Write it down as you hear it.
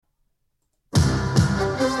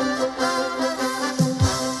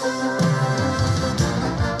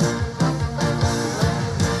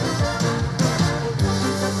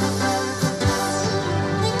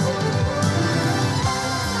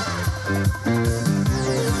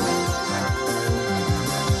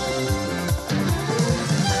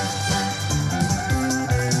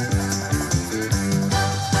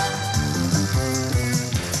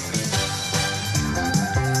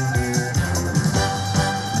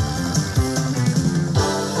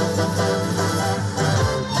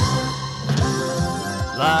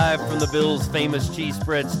Bill's famous cheese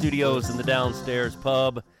spread studios in the downstairs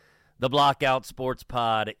pub, the Blockout Sports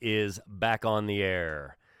Pod is back on the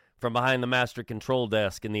air. From behind the master control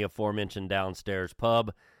desk in the aforementioned downstairs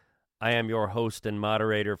pub, I am your host and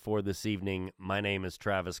moderator for this evening. My name is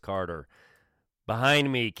Travis Carter.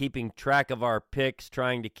 Behind me, keeping track of our picks,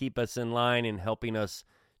 trying to keep us in line and helping us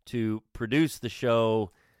to produce the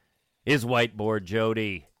show is Whiteboard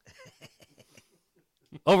Jody.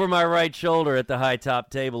 Over my right shoulder at the high top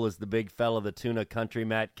table is the big fella, the Tuna country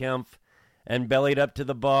Matt Kempf, and bellied up to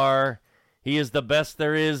the bar, he is the best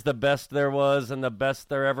there is, the best there was, and the best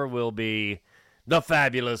there ever will be, the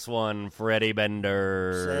fabulous one, Freddie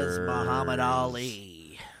Bender. Says Muhammad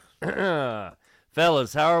Ali.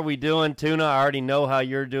 Fellas, how are we doing? Tuna, I already know how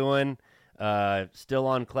you're doing. Still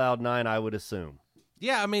on cloud 9, I would assume.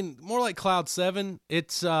 Yeah, I mean, more like cloud 7.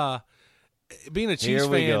 It's being a Chiefs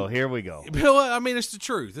fan. Here we go. I mean, it's the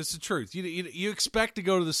truth. It's the truth. You expect to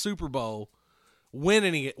go to the Super Bowl,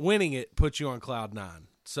 winning it puts you on cloud 9.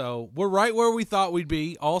 So we're right where we thought we'd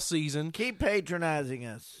be all season. Keep patronizing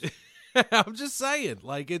us. I'm just saying,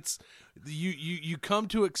 like it's you come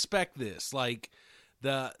to expect this. Like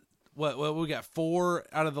what we got 4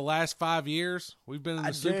 out of the last 5 years we've been in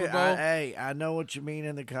the Super Bowl. I know what you mean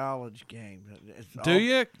in the college game. Do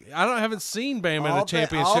you? I haven't seen Bama in a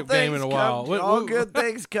championship game in a while. All good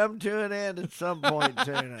things come to an end at some point,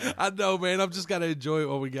 Tuna. I know, man. I've just got to enjoy it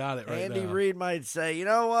while we got it right now. Andy Reid might say, you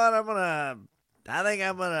know what? I think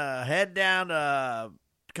I'm gonna head down to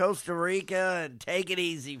Costa Rica and take it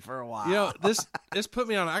easy for a while. You know, this put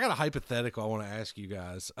me on. I got a hypothetical I want to ask you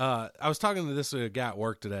guys. I was talking to this guy at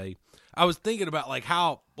work today. I was thinking about like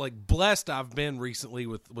how blessed I've been recently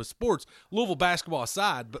with sports, Louisville basketball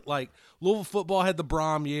aside, but like Louisville football had the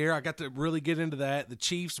Brom year. I got to really get into that. The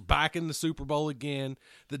Chiefs back in the Super Bowl again.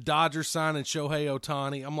 The Dodgers signing Shohei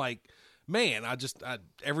Ohtani. I'm like, man,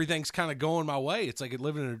 everything's kind of going my way. It's like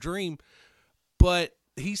living in a dream. But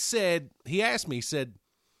he asked me,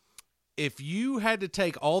 if you had to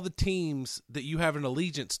take all the teams that you have an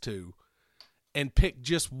allegiance to and pick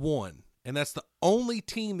just one, and that's the only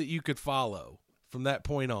team that you could follow from that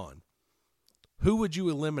point on, who would you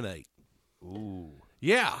eliminate? Ooh.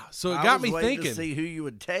 Yeah, so it got me thinking. To see who you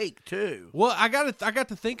would take too. Well, I got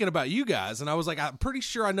to thinking about you guys, and I was like, I'm pretty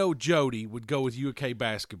sure I know Jody would go with UK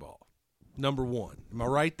basketball. Number 1. Am I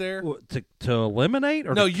right there? Well, to eliminate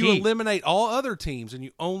or no? to You keep? eliminate all other teams, and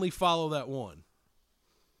you only follow that one.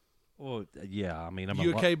 Well, yeah, I mean,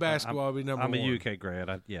 UK basketball would be number 1. I'm a UK grad.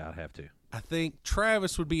 I'd have to. I think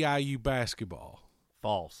Travis would be IU basketball.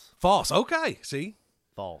 False. Okay, see?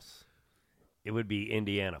 False. It would be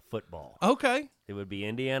Indiana football. Okay. It would be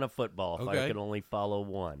Indiana football if I could only follow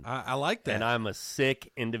one. I like that. And I'm a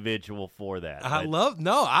sick individual for that. I like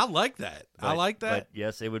that. I like that. But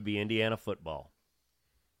yes, it would be Indiana football.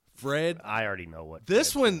 Fred, I already know what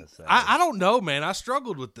this Fred's one. say. I don't know, man. I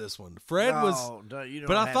struggled with this one. Fred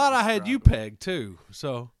but I thought I had you pegged. pegged too.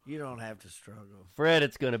 So You don't have to struggle. Fred,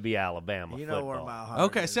 it's going to be Alabama You football. know where my heart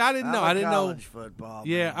Okay, is. see, I didn't know. I didn't know. College football.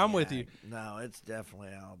 Yeah, maniac. I'm with you. No, it's definitely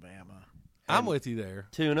Alabama. I'm with you there.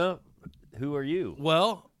 Tuna, who are you?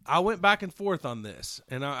 Well, I went back and forth on this,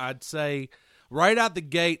 and I'd say right out the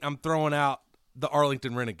gate, I'm throwing out the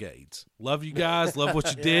Arlington Renegades. Love you guys. Love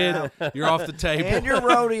what you did. You're off the table. And your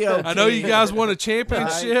rodeo team. I know you guys won a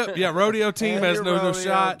championship. Right. Yeah, rodeo team And has your no rodeo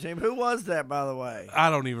shot. Team. Who was that, by the way? I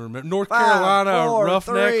don't even remember. North 5, Carolina 4,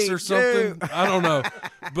 Roughnecks 3, or something. 2. I don't know.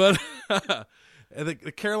 But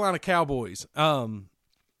the Carolina Cowboys. And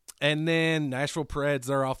then Nashville Preds,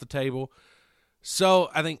 they're off the table. So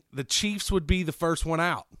I think the Chiefs would be the first one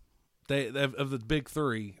out. They of the big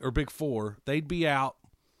 3 or big 4. They'd be out.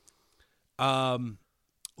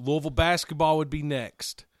 Louisville basketball would be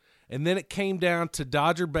next. And then it came down to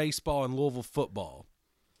Dodger baseball and Louisville football.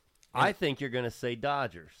 I think you're going to say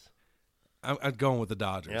Dodgers. I'm going with the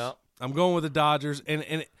Dodgers. Yep. I'm going with the Dodgers.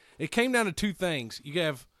 And it came down to 2 things. You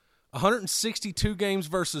have 162 games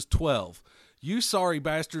versus 12. You sorry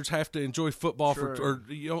bastards have to enjoy football or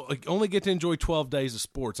you only get to enjoy 12 days of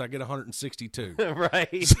sports. I get 162.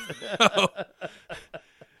 Right. So,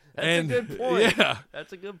 That's a good point. Yeah.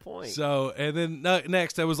 That's a good point. So, and then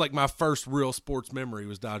next, that was like my first real sports memory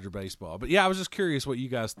was Dodger baseball. But yeah, I was just curious what you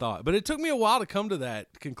guys thought. But it took me a while to come to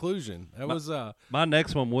that conclusion. That was my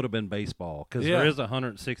next one would have been baseball because there is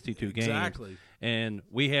 162 games. Exactly. And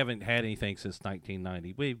we haven't had anything since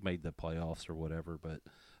 1990. We've made the playoffs or whatever, but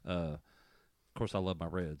of course I love my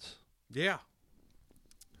Reds. Yeah.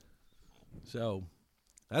 So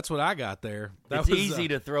that's what I got there. It's easy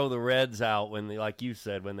to throw the Reds out when, like you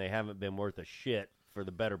said, when they haven't been worth a shit for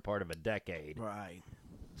the better part of a decade. Right.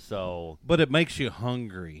 So, but it makes you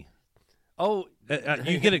hungry. Oh,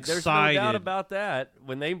 you get excited. There's no doubt about that.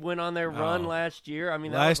 When they went on their run last year, I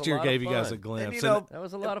mean, last year gave you guys a glimpse. And, you know, that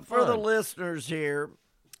was a lot of fun. For the listeners here,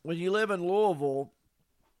 when you live in Louisville,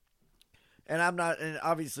 and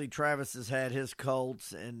obviously Travis has had his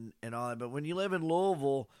Colts and all that, but when you live in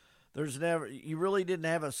Louisville, you really didn't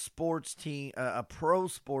have a sports team, a pro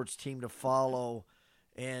sports team to follow.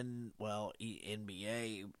 And, well,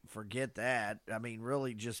 NBA, forget that. I mean,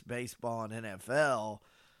 really just baseball and NFL.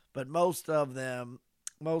 But most of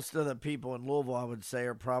the people in Louisville, I would say,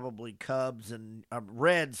 are probably Cubs and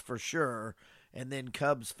Reds for sure. And then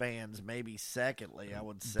Cubs fans, maybe secondly, I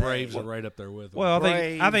would say. Braves are right up there with them. Well,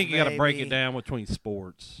 I think you got to break maybe. it down between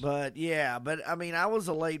sports. But I mean, I was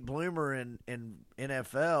a late bloomer in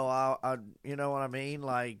NFL. I you know what I mean?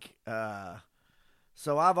 Like,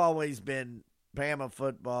 so I've always been Bama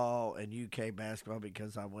football and UK basketball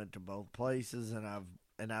because I went to both places, and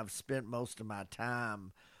I've spent most of my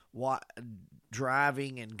time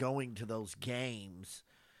driving and going to those games.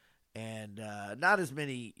 And not as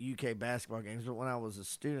many UK basketball games, but when I was a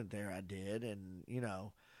student there, I did. And, you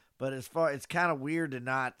know, but it's kind of weird to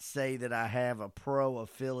not say that I have a pro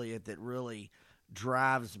affiliate that really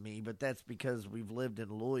drives me, but that's because we've lived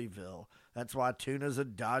in Louisville. That's why Tuna's a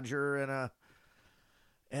Dodger and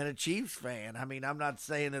a Chiefs fan. I mean, I'm not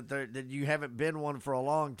saying that you haven't been one for a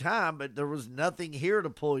long time, but there was nothing here to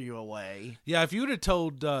pull you away. Yeah, if you would have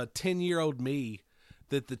told 10-year-old me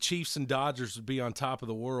that the Chiefs and Dodgers would be on top of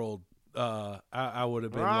the world, I would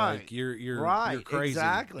have been like, "You're right, you're crazy."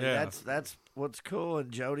 Exactly. Yeah. That's what's cool.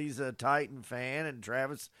 And Jody's a Titan fan, and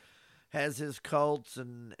Travis has his Colts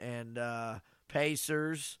and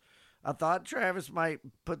Pacers. I thought Travis might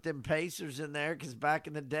put them Pacers in there because back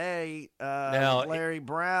in the day, Larry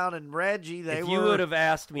Brown and Reggie, if you would have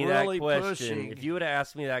asked me really that question, pushing. if you would have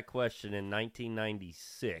asked me that question in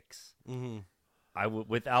 1996, Mm-hmm. I would,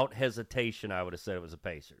 without hesitation, I would have said it was the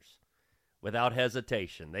Pacers. Without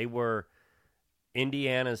hesitation, they were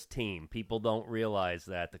Indiana's team. People don't realize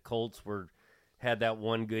that the Colts had that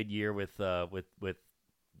one good year with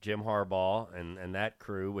Jim Harbaugh and that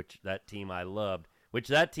crew, which that team I loved. Which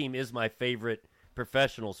that team is my favorite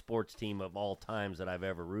professional sports team of all times that I've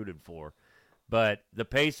ever rooted for. But the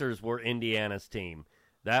Pacers were Indiana's team.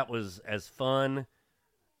 That was as fun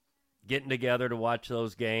getting together to watch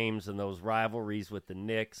those games and those rivalries with the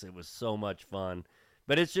Knicks. It was so much fun.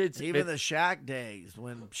 But it's the Shaq days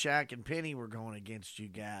when Shaq and Penny were going against you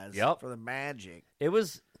guys for the Magic.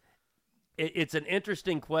 It's an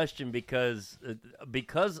interesting question because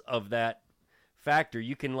of that factor.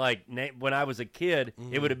 You can when I was a kid,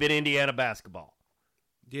 it would have been Indiana basketball.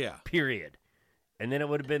 Yeah. Period. And then it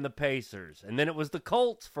would have been the Pacers. And then it was the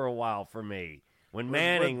Colts for a while for me. When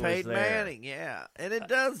Manning was there. Peyton Manning, yeah. And it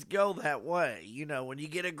does go that way. You know, when you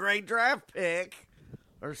get a great draft pick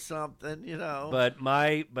or something, you know. But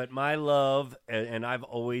my love, and I've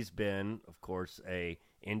always been, of course, a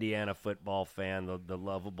Indiana football fan, the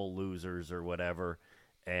lovable losers or whatever.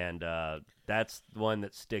 And that's the one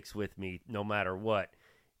that sticks with me no matter what.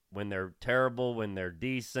 When they're terrible, when they're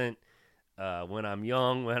decent, when I'm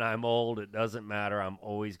young, when I'm old, it doesn't matter. I'm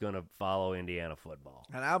always going to follow Indiana football.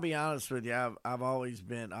 And I'll be honest with you, I've always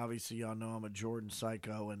been, obviously y'all know I'm a Jordan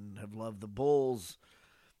psycho and have loved the Bulls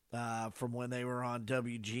from when they were on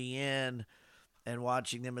WGN and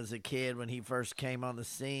watching them as a kid when he first came on the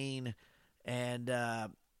scene. And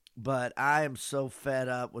but I am so fed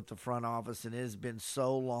up with the front office, and it has been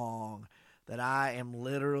so long that I am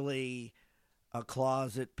literally a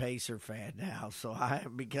closet Pacer fan now. So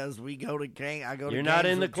because we go to game, I go to. You're games not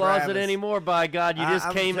in the with closet Travis. anymore, by God! You just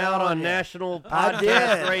came out on national I podcast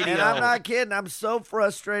did, radio. and I'm not kidding. I'm so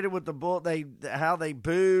frustrated with the Bull. How they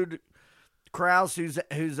booed Krause,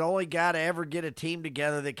 who's only guy to ever get a team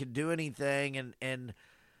together that could do anything, and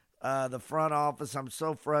the front office. I'm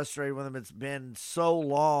so frustrated with them. It's been so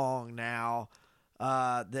long now.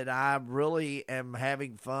 That I really am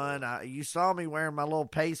having fun. You saw me wearing my little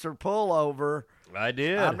Pacer pullover. I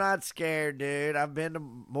did. I'm not scared, dude. I've been to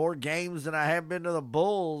more games than I have been to the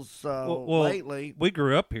Bulls lately. We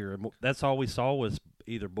grew up here, and that's all we saw was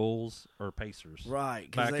either Bulls or Pacers. Right,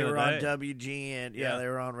 because they were on WGN. Yeah, they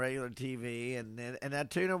were on regular TV. And that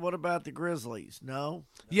Tuna, what about the Grizzlies? No?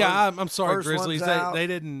 Yeah, I'm sorry, Grizzlies. They They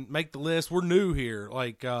didn't make the list. We're new here.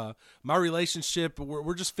 Like, my relationship,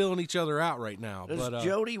 we're just filling each other out right now. Does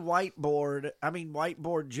Jody Whiteboard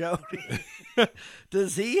Jody,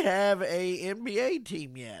 does he have a NBA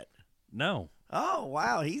team yet? No. Oh,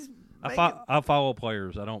 wow. I follow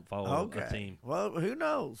players. I don't follow a team. Well, who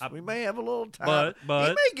knows? We may have a little time. But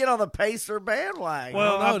he may get on the Pacer bandwagon.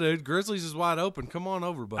 Well, no, dude. Grizzlies is wide open. Come on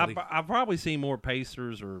over, buddy. I've probably seen more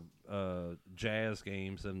Pacers or Jazz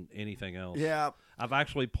games than anything else. Yeah. I've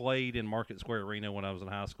actually played in Market Square Arena when I was in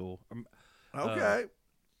high school. Okay.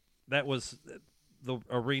 That was the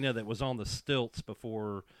arena that was on the stilts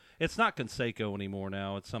before. It's not Conseco anymore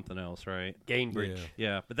now. It's something else, right? Gainbridge.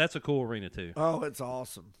 Yeah, but that's a cool arena too. Oh, it's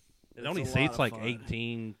awesome. It only It's a seats lot of like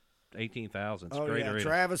fun. 18,000. It's a Oh, great yeah. arena.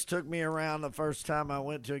 Travis took me around the first time I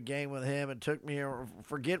went to a game with him and took me –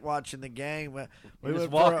 forget watching the game. We just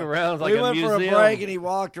walk around like we a went museum. for a break, and he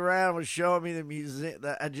walked around and was showing me the museum,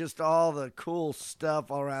 just all the cool stuff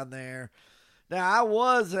all around there. Now, I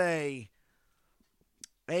was a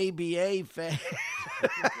ABA fan.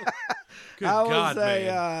 Good I was God,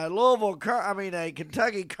 man. a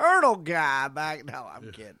Kentucky Colonel guy back. No,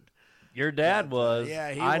 I'm kidding. Your dad was.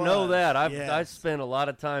 Yeah, he I know was. that. I Yes. spent a lot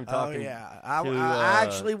of time talking. Oh yeah, I to,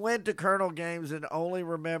 actually went to Colonel games and only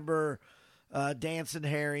remember Dancing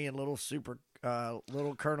Harry and little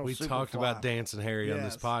Colonel. We Superfly. talked about Dancing Harry on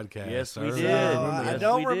this Yes. podcast. Yes, we I did. remember I Yes,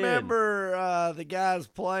 don't we did. remember the guys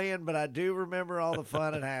playing, but I do remember all the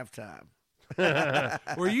fun at halftime.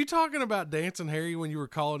 Were you talking about Dancing Harry when you were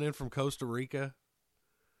calling in from Costa Rica?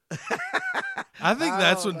 I think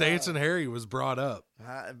that's when Dancing Harry was brought up.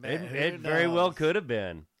 It very well could have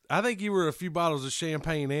been. I think you were a few bottles of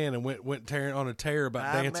champagne in and went tearing on a tear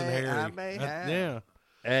about Dancing Harry. I may have. Yeah.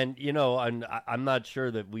 And, I'm not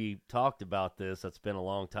sure that we talked about this. That's been a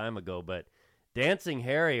long time ago. But Dancing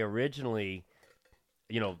Harry originally,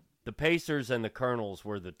 the Pacers and the Colonels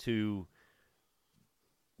were the two,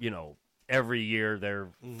 every year they're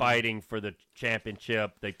fighting for the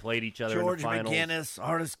championship. They played each other George in the finals. McGinnis,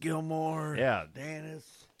 Artis Gilmore, Yeah.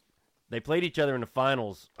 Dennis. They played each other in the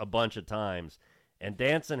finals a bunch of times. And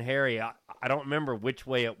Dancing Harry, I don't remember which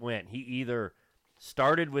way it went. He either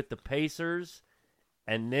started with the Pacers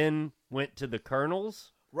and then went to the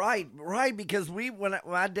Colonels. Right, because when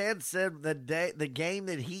my dad said the game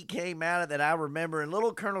that he came out of that I remember, and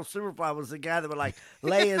little Colonel Superfly was the guy that would like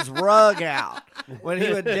lay his rug out when he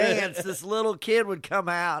would dance. This little kid would come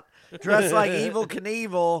out dressed like Evel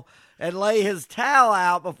Knievel and lay his towel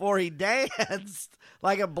out before he danced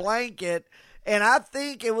like a blanket. And I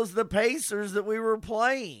think it was the Pacers that we were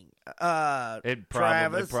playing.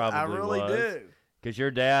 Travis, probably I really was. do. Because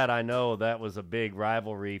your dad, I know that was a big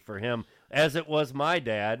rivalry for him, as it was my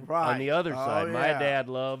dad on the other side. Oh, My yeah. dad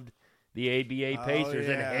loved the ABA Pacers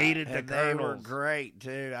and hated the Colonels. They were great,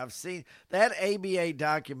 too. I've seen that ABA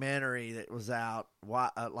documentary that was out,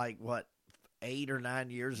 8 or 9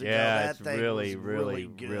 years ago. Yeah, That it's thing really, was really,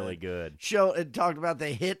 good. really good. It talked about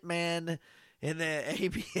the hitmen in the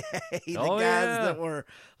ABA, the Oh, guys yeah. that were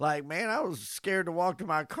like, man, I was scared to walk to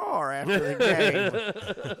my car after the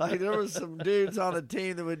game. Like, there was some dudes on the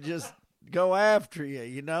team that would just go after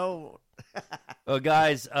you, Well,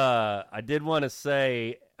 guys, I did want to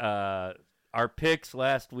say our picks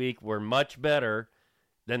last week were much better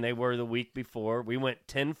than they were the week before. We went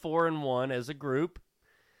 10-4-1 as a group.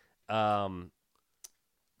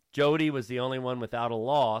 Jody was the only one without a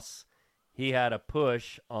loss. He had a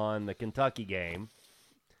push on the Kentucky game.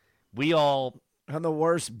 We all on the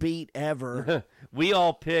worst beat ever. we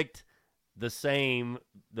all picked the same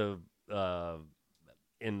in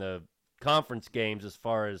the conference games as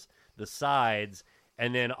far as the sides,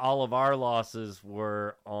 and then all of our losses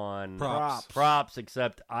were on props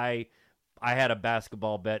except I had a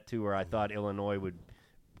basketball bet too where I thought Illinois would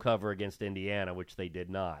cover against Indiana, which they did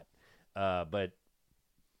not. But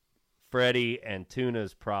Freddie and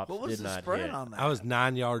Tuna's props What was did the not spread hit. on that? I was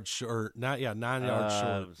 9 yards short. 9 yards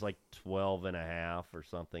short. It was like 12.5 or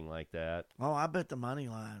something like that Oh, I bet the money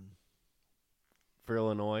line. for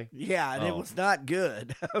Illinois. Yeah, and it Oh. was not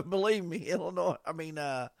good. Believe me, Illinois.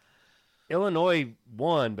 Illinois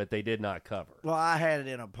won, but they did not cover. Well, I had it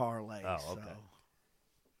in a parlay. Oh, so. okay.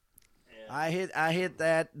 I hit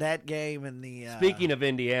that game in the. Speaking of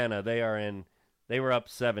Indiana, they were up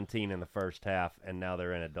 17 in the first half, and now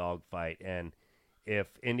they're in a dogfight. And if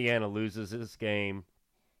Indiana loses this game,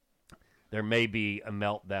 there may be a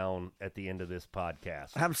meltdown at the end of this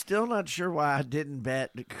podcast. I'm still not sure why I didn't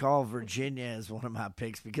bet to call Virginia as one of my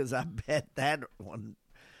picks, because I bet that one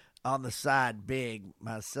on the side big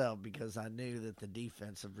myself, because I knew that the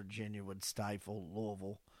defense of Virginia would stifle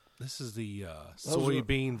Louisville. This is the Those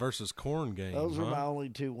soybean versus corn game. Those huh? are my only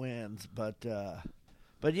two wins, but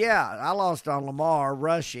yeah, I lost on Lamar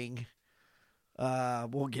rushing.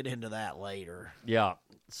 We'll get into that later. Yeah.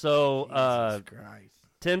 So Jesus Christ.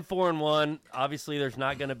 10-4-1. Obviously, there's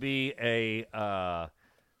not going to be a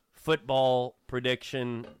football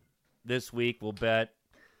prediction this week. We'll bet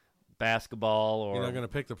basketball or You're not going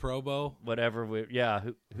to pick the Pro Bowl? whatever.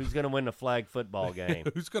 Who's going to win the flag football game?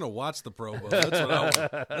 Who's going to watch the Pro Bowl?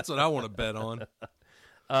 That's what I want to bet on.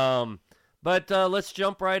 But let's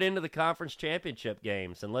jump right into the conference championship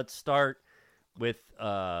games, and let's start with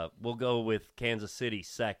we'll go with Kansas City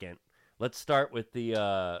second. Let's start with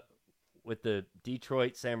the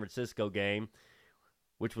Detroit-San Francisco game,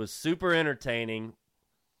 which was super entertaining.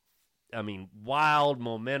 I mean, wild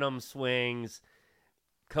momentum swings,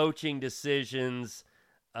 coaching decisions,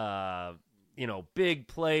 big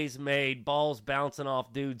plays made, balls bouncing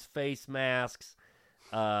off dudes' face masks.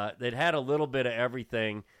 They'd had a little bit of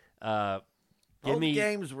everything. Both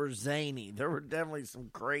games were zany. There were definitely some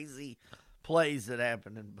crazy plays that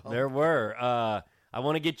happened in both. There were. I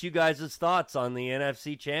want to get you guys' thoughts on the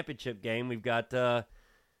NFC Championship game. We've got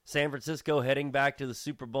San Francisco heading back to the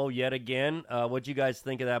Super Bowl yet again. What'd you guys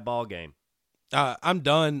think of that ball game? I'm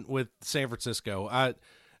done with San Francisco.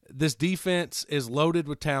 This defense is loaded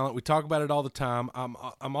with talent. We talk about it all the time.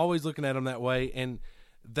 I'm always looking at them that way, and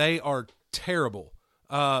they are terrible.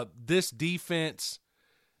 This defense,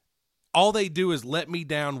 all they do is let me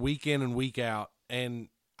down week in and week out. And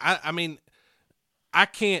I mean, I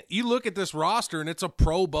can't. You look at this roster, and it's a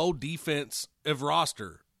Pro Bowl defensive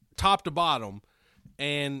roster, top to bottom.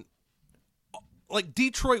 And, like,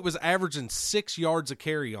 Detroit was averaging 6 yards a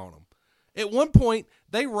carry on them. At one point,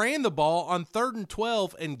 they ran the ball on 3rd and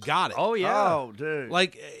 12 and got it. Oh, yeah. Oh, dude.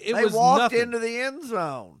 Like, they was walked nothing. into the end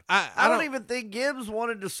zone. I don't even think Gibbs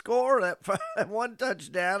wanted to score that one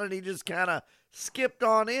touchdown, and he just kind of skipped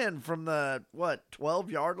on in from the,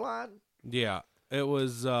 12-yard line? Yeah, it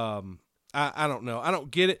was I don't know. I don't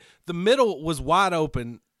get it. The middle was wide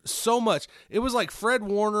open so much. It was like Fred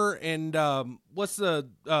Warner and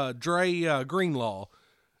Dre Greenlaw.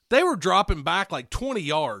 They were dropping back like 20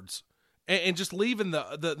 yards and just leaving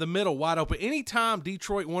the middle wide open. Anytime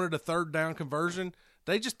Detroit wanted a third down conversion,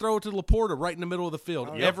 they just throw it to Laporta right in the middle of the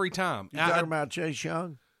field every time. You talking about Chase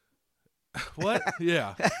Young? What?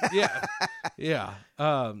 Yeah.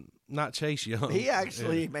 Not Chase Young. He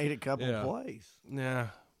actually made a couple plays. Yeah,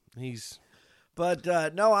 he's. But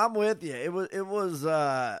no, I'm with you. It was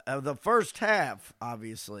the first half,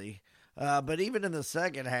 obviously, but even in the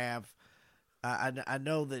second half, I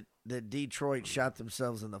know that Detroit shot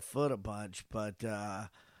themselves in the foot a bunch, but the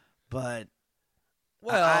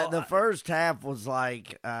first half was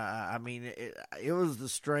like, it was the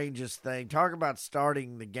strangest thing. Talk about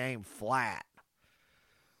starting the game flat.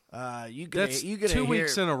 That's 2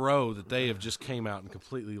 weeks in a row that they have just came out and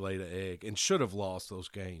completely laid an egg and should have lost those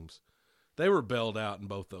games. They were bailed out in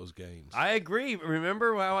both those games. I agree.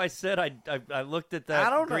 Remember how I said I looked at that I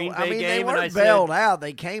don't Green know. Bay I mean, game they and I weren't said, bailed out.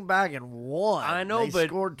 They came back and won. I know, they but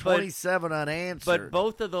scored 27 unanswered. But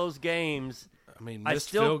both of those games, I mean, missed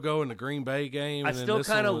field goal in the Green Bay game. I still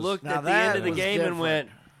kind of looked at the end of the game and went,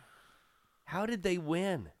 "How did they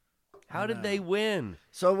win? How did they win?"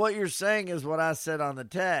 So what you're saying is what I said on the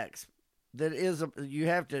text. You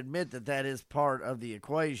have to admit that is part of the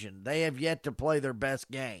equation. They have yet to play their best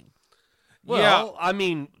game. Well, I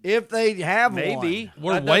mean, if they have maybe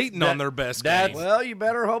one. we're waiting on their best game. Well, you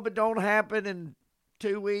better hope it don't happen in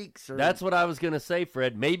 2 weeks. That's what I was going to say,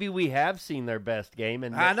 Fred. Maybe we have seen their best game,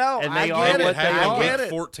 and I know, and they I are get what it. they I are. get it.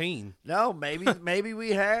 14. No, maybe we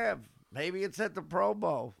have. Maybe it's at the Pro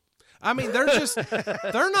Bowl. I mean,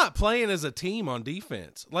 they're not playing as a team on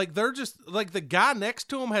defense. Like, they're just like the guy next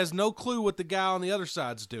to them has no clue what the guy on the other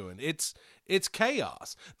side's doing. It's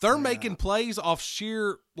chaos. They're making plays off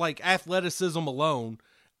sheer like athleticism alone.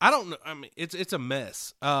 I don't know. I mean, it's a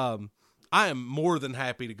mess. I am more than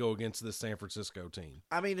happy to go against this San Francisco team.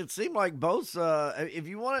 I mean, it seemed like both. If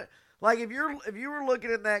you want to, like, if you were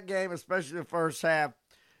looking at that game, especially the first half,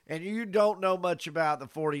 and you don't know much about the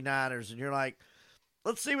 49ers, and you're like,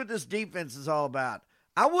 let's see what this defense is all about.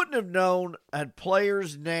 I wouldn't have known a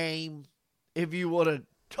player's name if you would have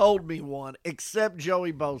told me one, except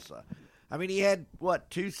Joey Bosa. I mean, he had,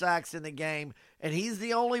 2 sacks in the game, and he's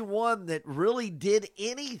the only one that really did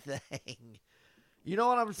anything. You know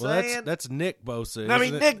what I'm saying? Well, that's Nick Bosa.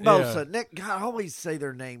 Nick Bosa. Yeah. Nick, God, I always say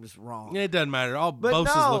their names wrong. It doesn't matter. All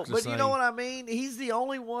Bosas look the same. But you know what I mean? He's the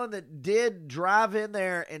only one that did drive in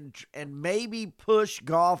there and maybe push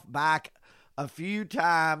Goff back a few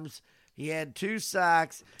times. He had 2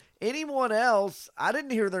 sacks. Anyone else, I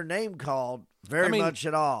didn't hear their name called very much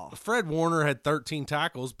at all. Fred Warner had 13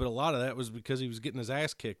 tackles, but a lot of that was because he was getting his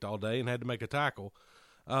ass kicked all day and had to make a tackle.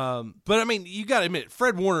 But, I mean, you got to admit,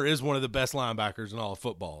 Fred Warner is one of the best linebackers in all of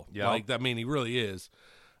football. Yeah. Like, I mean, he really is.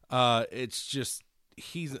 It's just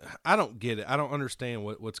I don't get it. I don't understand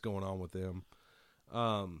what's going on with them.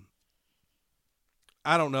 I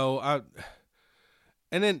don't know.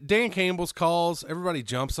 And then Dan Campbell's calls, everybody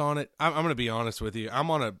jumps on it. I'm going to be honest with you.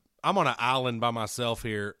 I'm on an island by myself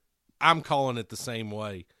here. I'm calling it the same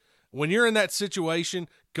way. When you're in that situation,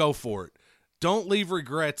 go for it. Don't leave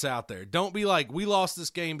regrets out there. Don't be like, we lost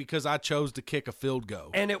this game because I chose to kick a field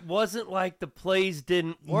goal. And it wasn't like the plays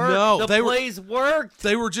didn't work. No, the plays worked.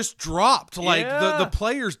 They were just dropped. Like Yeah. the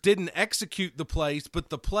players didn't execute the plays, but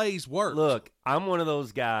the plays worked. Look, I'm one of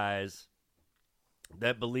those guys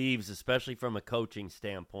that believes, especially from a coaching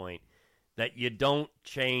standpoint, that you don't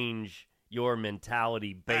change your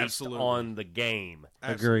mentality based Absolutely. on the game.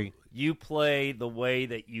 Agree. You play the way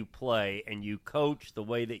that you play, and you coach the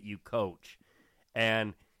way that you coach.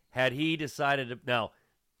 And had he decided to – now,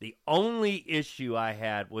 the only issue I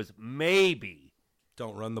had was maybe –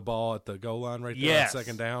 don't run the ball at the goal line right there Yes. on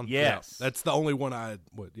second down. Yes. Yeah, that's the only one I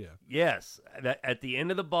would, yeah. Yes, at the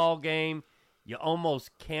end of the ball game, you almost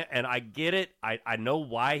can't. And I get it. I know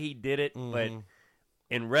why he did it, but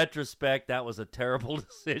in retrospect, that was a terrible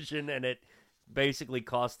decision, and it basically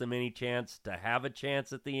cost them any chance to have a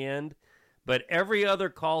chance at the end. But every other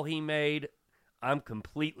call he made, I'm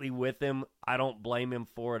completely with him. I don't blame him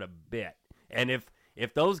for it a bit. And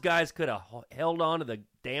if those guys could have held on to the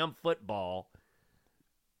damn football,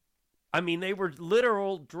 I mean, they were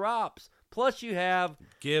literal drops. Plus, you have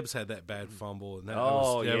Gibbs had that bad fumble. And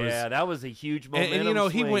that that was a huge momentum and you know,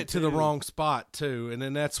 he swing, went to the too. wrong spot, too. And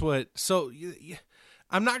then that's what – so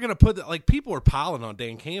I'm not going to put that – like, people are piling on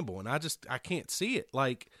Dan Campbell, and I can't see it.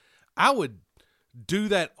 Like, I would – do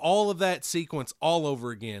that, all of that sequence all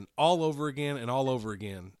over again, and all over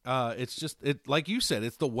again. It's just, like you said,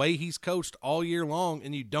 it's the way he's coached all year long,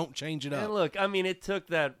 and you don't change it up. And look, I mean, it took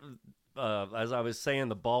that, as I was saying,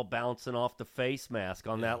 the ball bouncing off the face mask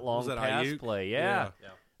on that long pass Ayuk? play. Yeah.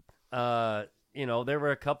 You know, there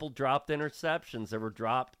were a couple dropped interceptions. There were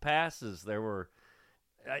dropped passes. There were,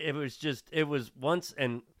 it was once,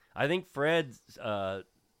 and I think Fred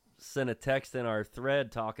sent a text in our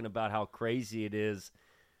thread talking about how crazy it is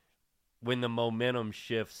when the momentum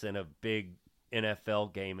shifts in a big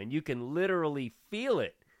NFL game, and you can literally feel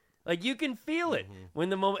it. Like, you can feel it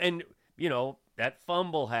when the moment, and you know, that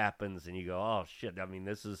fumble happens, and you go, "Oh shit!" I mean,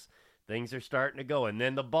 things are starting to go, and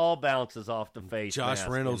then the ball bounces off the face. Josh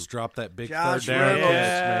Reynolds dropped that big Josh third down Reynolds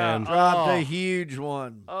catch, man. dropped a huge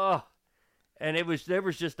one. Oh, and there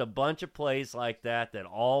was just a bunch of plays like that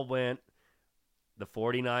all went the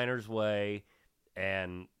 49ers way,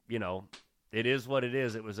 and you know, it is what it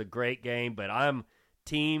is. It was a great game, but I'm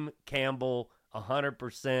Team Campbell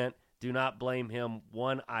 100%. Do not blame him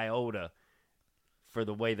one iota for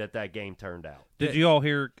the way that game turned out. Did you all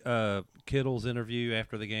hear Kittle's interview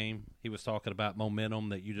after the game? He was talking about momentum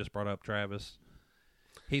that you just brought up, Travis.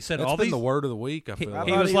 He said That's been the word of the week, I feel like.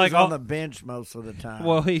 He was like on the bench most of the time.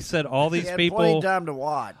 Well, he said all these he had people plenty of time to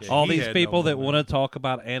watch. all He these had people no that momentum. want to talk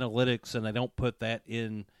about analytics and they don't put that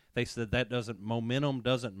in. They said momentum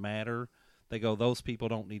doesn't matter. They go, those people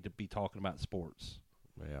don't need to be talking about sports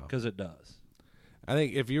because it does. I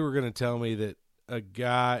think if you were going to tell me that a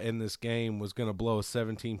guy in this game was going to blow a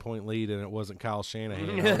 17-point lead and it wasn't Kyle Shanahan,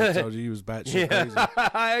 I would have told you he was batshit crazy.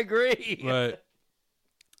 I agree. But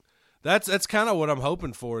that's kind of what I'm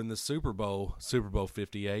hoping for in the Super Bowl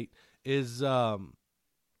 58, is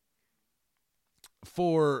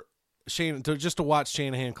for to watch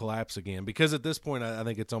Shanahan collapse again, because at this point I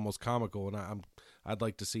think it's almost comical, and I'd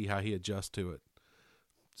like to see how he adjusts to it.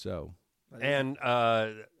 So, and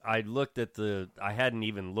I hadn't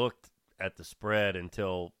even looked at the spread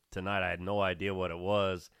until tonight. I had no idea what it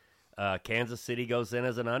was. Kansas City goes in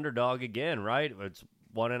as an underdog again, right? It's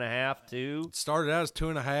 1.5, 2. it started out as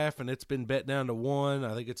 2.5, and it's been bet down to 1.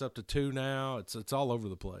 I think it's up to 2 now. It's all over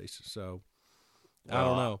the place. So I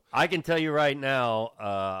don't know. I can tell you right now,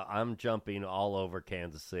 I'm jumping all over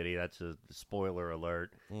Kansas City. That's a spoiler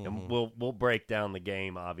alert, and we'll break down the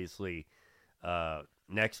game obviously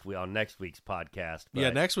next week on next week's podcast. But Yeah,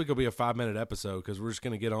 next week will be a 5-minute episode because we're just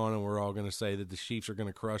going to get on and we're all going to say that the Chiefs are going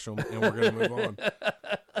to crush them, and we're going to move on.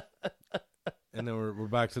 And then we're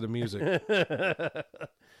back to the music. Like,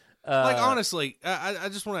 honestly, I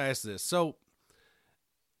just want to ask this. So,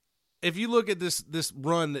 if you look at this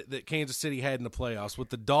run that Kansas City had in the playoffs with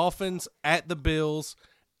the Dolphins, at the Bills,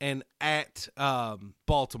 and at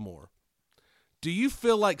Baltimore, do you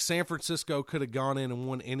feel like San Francisco could have gone in and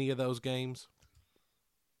won any of those games?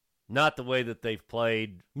 not the way that they've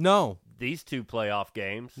played No. these two playoff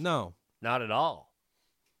games. No. Not at all.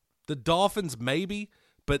 The Dolphins, maybe,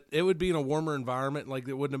 but it would be in a warmer environment. Like,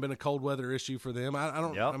 it wouldn't have been a cold weather issue for them. I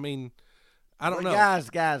don't Yep. I mean, I don't know. Guys.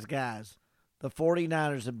 The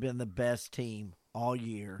 49ers have been the best team all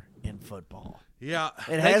year in football. Yeah.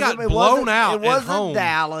 It They hasn't got it blown wasn't- out It wasn't at home.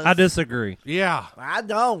 Dallas. I disagree. Yeah. I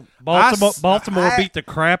don't. Baltimore beat the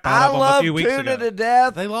crap out I of them a love few weeks Tuna ago. to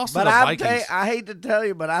death. They lost to but the I Vikings. hate to tell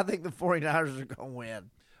you, but I think the 49ers are going to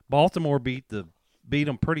win. Baltimore beat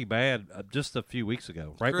them pretty bad just a few weeks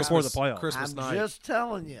ago, right before the playoffs. Christmas night. Just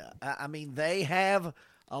telling you. I mean, they have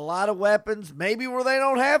a lot of weapons, maybe where they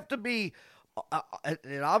don't have to be.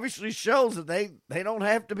 It obviously shows that they don't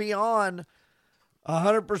have to be on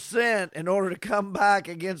 100% in order to come back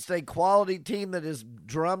against a quality team that has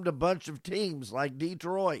drummed a bunch of teams like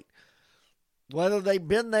Detroit. Whether they've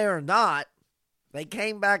been there or not, they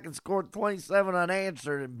came back and scored 27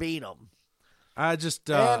 unanswered and beat them.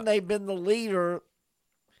 And they've been the leader.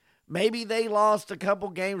 Maybe they lost a couple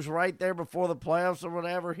games right there before the playoffs or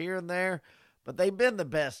whatever here and there, but they've been the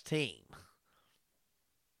best team.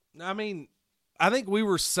 I mean, I think we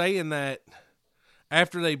were saying that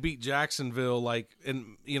after they beat Jacksonville,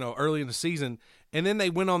 early in the season, and then they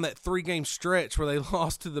went on that 3-game stretch where they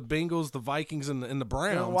lost to the Bengals, the Vikings, and the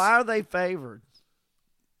Browns. Now, why are they favored?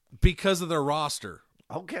 Because of their roster.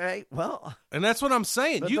 Okay, well, and that's what I'm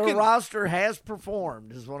saying. But their roster has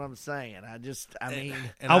performed, is what I'm saying. I think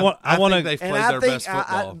they've played their best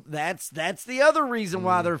football. That's the other reason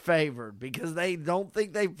why they're favored, because they don't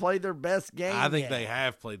think they've played their best game. I think they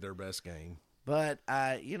have played their best game. But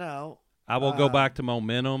I will go back to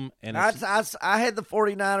momentum. And I had the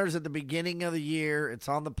 49ers at the beginning of the year. It's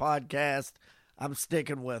on the podcast. I'm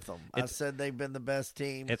sticking with them. I said they've been the best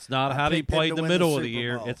team. It's not how they played the middle of the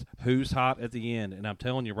year. It's who's hot at the end. And I'm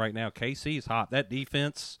telling you right now, KC's hot. That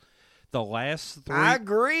defense, the last 3. I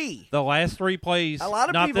agree. The last 3 plays. A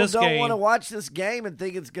lot of people don't want to watch this game and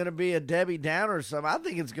think it's going to be a Debbie Downer or something. I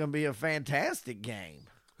think it's going to be a fantastic game.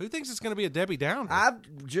 Who thinks it's going to be a Debbie Downer? I've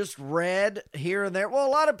just read here and there. Well, a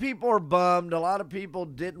lot of people are bummed. A lot of people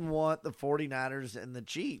didn't want the 49ers and the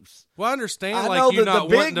Chiefs. Well, I understand. I know you're that not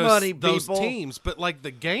the wanting big money those people, teams, but the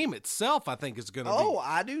game itself, I think is going to be. Oh,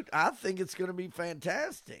 I do. I think it's going to be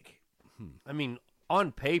fantastic. I mean,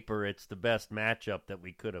 on paper, it's the best matchup that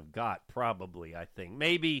we could have got. Probably, I think.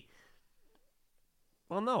 Maybe.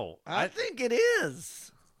 Well, no, I think it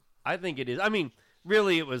is. I think it is. I mean,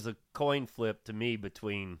 really, it was a coin flip to me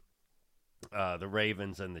between the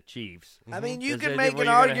Ravens and the Chiefs. I mean, you can make an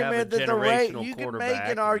argument that the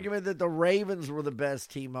Ravens were the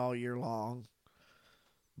best team all year long.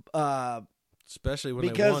 Especially when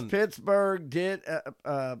because they won. Pittsburgh did.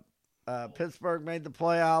 Pittsburgh made the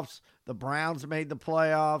playoffs. The Browns made the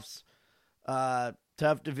playoffs.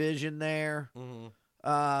 Tough division there. Mm-hmm.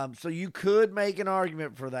 So you could make an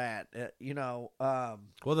argument for that.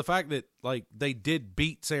 Well, the fact that they did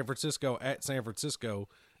beat San Francisco at San Francisco,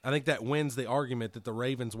 I think that wins the argument that the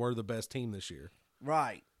Ravens were the best team this year.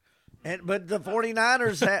 Right. But the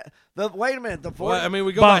 49ers had wait a minute.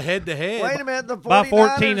 We go by head to head. Wait a minute. The 49ers, by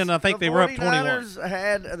 14, and I think they were up 21. The 49ers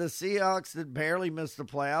had the Seahawks that barely missed the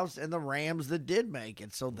playoffs and the Rams that did make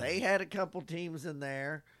it. So they had a couple teams in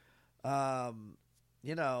there.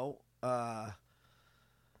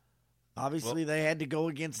 Obviously, they had to go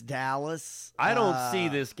against Dallas. I don't see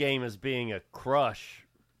this game as being a crush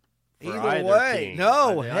for either way. team.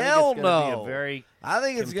 No, hell no. I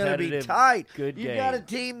think it's going to be tight. Good you game. Got a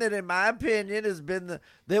team that, in my opinion, has been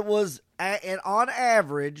that was on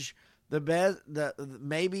average the best,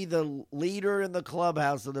 maybe the leader in the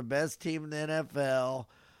clubhouse of the best team in the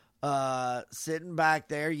NFL. Sitting back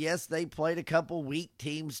there, yes, they played a couple weak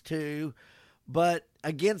teams too. But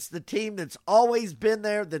against the team that's always been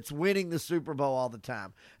there, that's winning the Super Bowl all the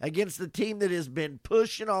time, against the team that has been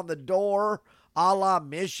pushing on the door, a la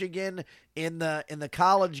Michigan in the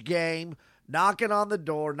college game, knocking on the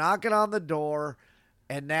door,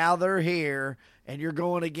 and now they're here, and you're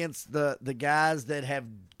going against the guys that have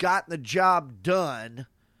gotten the job done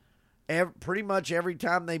pretty much every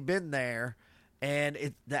time they've been there,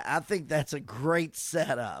 and I think that's a great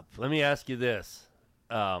setup. Let me ask you this.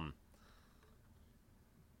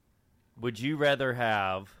 Would you rather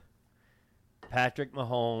have Patrick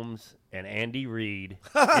Mahomes and Andy Reid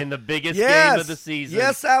in the biggest game of the season?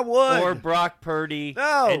 Yes, I would. Or Brock Purdy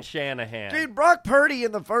and Shanahan? Dude, Brock Purdy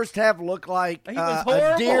in the first half looked like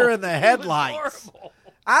a deer in the headlights.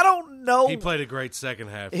 I don't know. He played a great second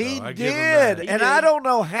half. He did. And I don't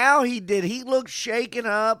know how he did. He looked shaken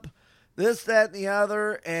up, this, that, and the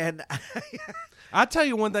other. And I'll tell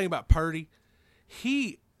you one thing about Purdy.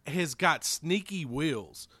 He has got sneaky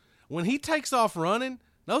wheels. When he takes off running,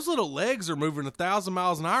 those little legs are moving 1,000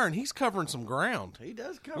 miles an hour, and he's covering some ground. He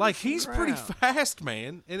does cover he's ground. Pretty fast,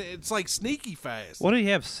 man, and it's sneaky fast. What did he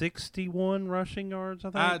have, 61 rushing yards,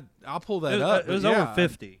 I think? I'll pull that up. It was over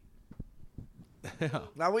 50. Yeah.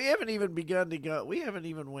 Now, we haven't even begun to go. We haven't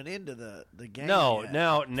even went into the game yet.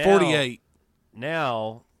 Now 48.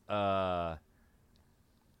 Now,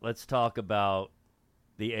 let's talk about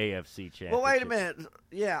the AFC Championship. Well, wait a minute.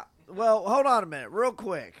 Yeah. Well, hold on a minute, real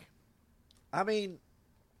quick. I mean,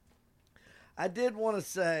 I did want to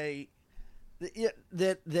say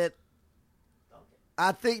that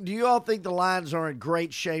I think. Do you all think the Lions are in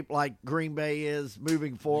great shape, like Green Bay is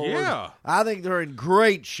moving forward? Yeah, I think they're in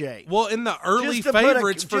great shape. Well, in the early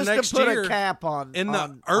favorites for next year,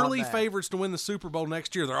 favorites to win the Super Bowl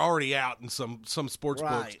next year, they're already out in some sports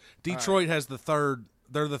books. Detroit has the third.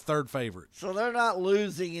 They're the third favorite, so they're not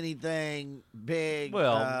losing anything big.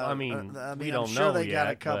 Well, we don't know they yet.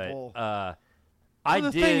 Got a couple.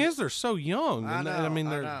 The thing is, they're so young.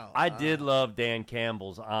 I did love Dan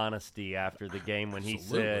Campbell's honesty after the game when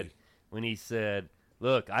he said,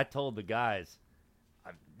 "Look, I told the guys,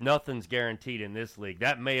 nothing's guaranteed in this league.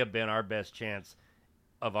 That may have been our best chance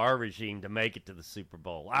of our regime to make it to the Super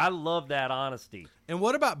Bowl." I love that honesty. And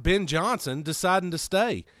what about Ben Johnson deciding to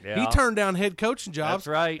stay? Yeah. He turned down head coaching jobs. That's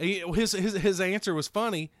right. His answer was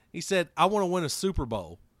funny. He said, "I want to win a Super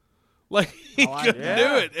Bowl." Like, he couldn't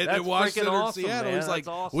do it in Washington or Seattle. Man. He's like,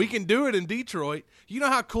 awesome. We can do it in Detroit. You know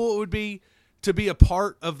how cool it would be to be a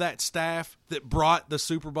part of that staff that brought the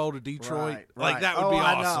Super Bowl to Detroit? Right. Like, that would be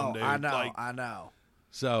awesome, dude. I know. I know.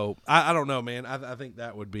 So, I don't know, man. I think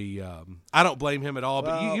that would be I don't blame him at all,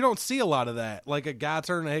 but you don't see a lot of that. Like a guy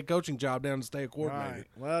turning a head coaching job down to stay a coordinator.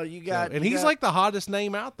 Right. Well, he's like the hottest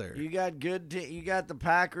name out there. You got you got the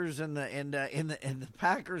Packers and the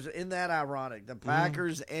Packers. Isn't that ironic? The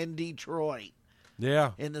Packers and Detroit.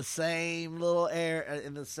 Yeah. In the same little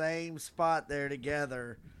in the same spot there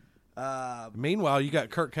together. Meanwhile, you got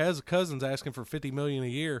Kirk Cousins asking for $50 million a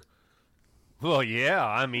year. Well, yeah.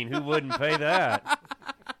 I mean, who wouldn't pay that?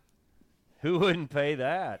 Who wouldn't pay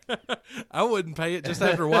that? I wouldn't pay it just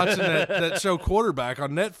after watching that show Quarterback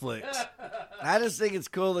on Netflix. I just think it's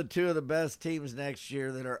cool that two of the best teams next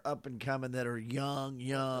year that are up and coming, that are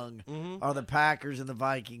young, are the Packers and the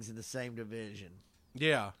Vikings in the same division.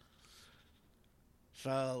 Yeah.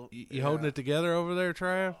 So you holding it together over there,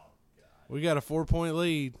 Trav? We got a 4-point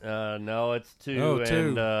lead. No, it's 2. Oh,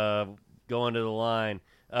 2. And going to the line.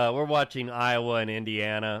 We're watching Iowa and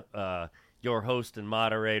Indiana. Your host and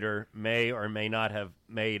moderator may or may not have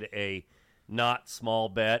made a not small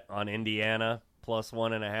bet on Indiana plus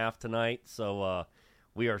 1.5 tonight. So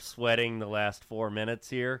we are sweating the last 4 minutes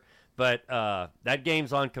here. But that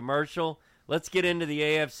game's on commercial. Let's get into the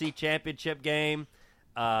AFC Championship game.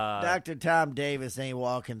 Dr. Tom Davis ain't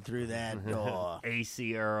walking through that door.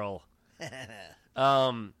 AC Earl.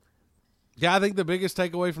 Yeah, I think the biggest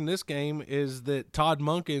takeaway from this game is that Todd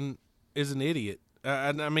Monken is an idiot.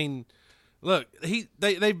 I mean, look,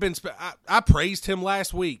 they've been. I praised him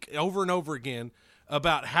last week over and over again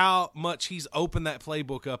about how much he's opened that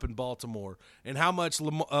playbook up in Baltimore and how much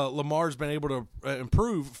Lamar's been able to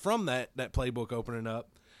improve from that playbook opening up.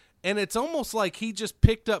 And it's almost like he just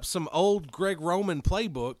picked up some old Greg Roman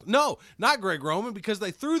playbook. No, not Greg Roman, because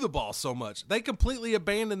they threw the ball so much. They completely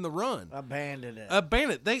abandoned the run. Abandoned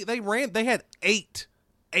it. They had eight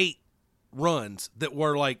runs that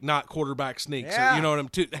were like not quarterback sneaks. Yeah. Or, you know what I'm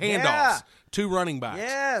handoffs. Yeah. 2 running backs.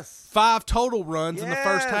 Yes. 5 total runs in the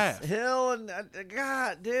first half. Hill and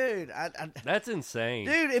God, dude. That's insane.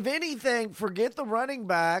 Dude, if anything, forget the running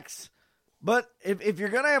backs. But if you're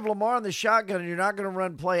going to have Lamar in the shotgun and you're not going to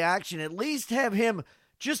run play action, at least have him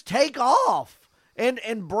just take off and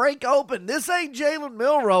break open. This ain't Jalen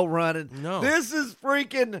Milroe running. No. This is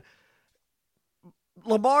freaking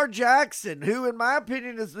Lamar Jackson, who, in my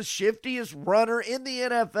opinion, is the shiftiest runner in the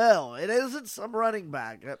NFL. It isn't some running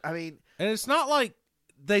back. I mean, and it's not like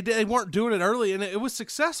they weren't doing it early, and it was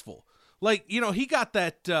successful. Like, you know, he got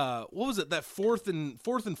that, what was it, that fourth and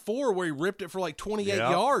 4 where he ripped it for like 28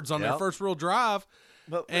 yards on their first real drive.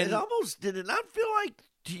 But did it not feel like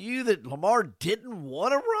to you that Lamar didn't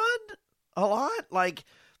want to run a lot? Like,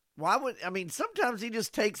 sometimes he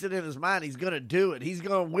just takes it in his mind. He's going to do it. He's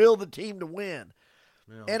going to will the team to win.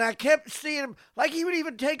 Yeah. And I kept seeing him, like he would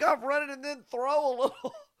even take off running and then throw a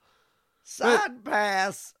little side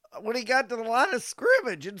pass when he got to the line of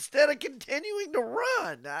scrimmage instead of continuing to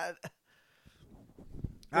run.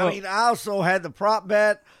 I also had the prop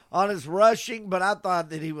bet on his rushing, but I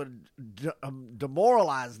thought that he would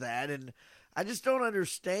demoralize that, and I just don't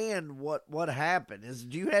understand what happened.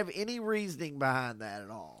 Do you have any reasoning behind that at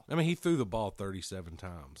all? I mean, he threw the ball 37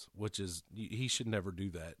 times, which is he should never do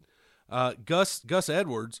that. Gus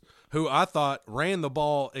Edwards, who I thought ran the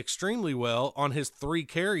ball extremely well on his 3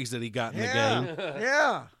 carries that he got in the game.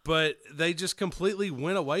 Yeah. But they just completely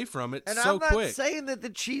went away from it and so quick. I'm not saying that the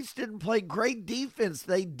Chiefs didn't play great defense.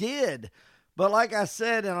 They did. But like I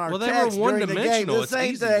said in our text during the game, this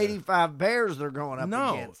ain't the 85 Bears they're going up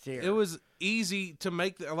against here. It was easy to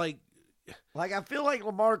make Like, I feel like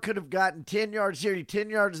Lamar could have gotten 10 yards here, 10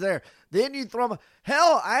 yards there. Then you throw him.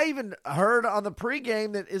 Hell, I even heard on the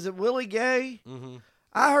pregame that, is it Willie Gay? Mm-hmm.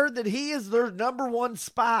 I heard that he is their number one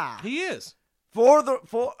spy. He is.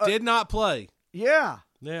 Did not play. Yeah.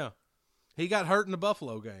 Yeah. He got hurt in the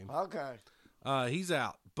Buffalo game. Okay. He's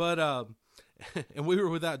out. But, and we were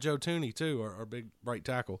without Joe Tuna, too, our big right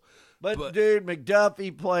tackle. But, dude,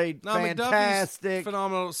 McDuffie played fantastic.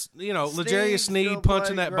 Phenomenal. You know, L'Jarius Sneed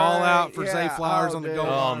punching that ball out for Zay Flowers on the goal.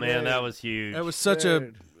 Oh, man, that was huge. It was such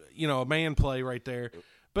a man play right there.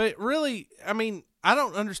 But really, I mean, I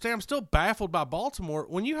don't understand. I'm still baffled by Baltimore.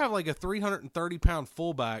 When you have like a 330-pound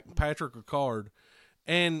fullback, Patrick Ricard,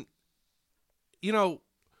 and, you know,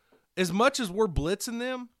 as much as we're blitzing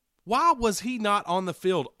them, why was he not on the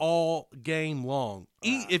field all game long?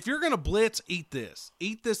 If you're going to blitz, eat this.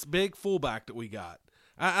 Eat this big fullback that we got.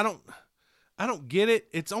 I don't get it.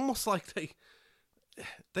 It's almost like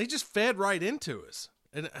they just fed right into us.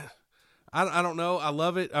 And I don't know. I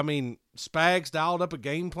love it. I mean, Spags dialed up a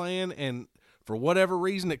game plan, and for whatever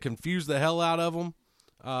reason, it confused the hell out of them.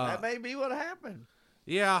 That may be what happened.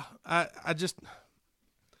 Yeah, I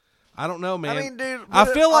don't know, man. I mean, dude, I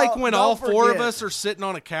feel like when all four of us are sitting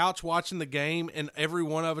on a couch watching the game and every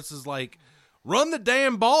one of us is like, run the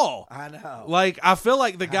damn ball. I know. Like, I feel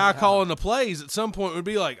like the guy calling the plays at some point would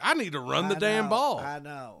be like, I need to run the damn ball. I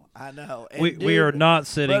know. And we are not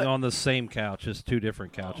sitting on the same couch. It's two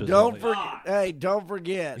different couches. Don't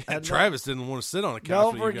forget. Travis didn't want to sit on a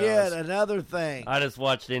couch. Don't forget another thing. I just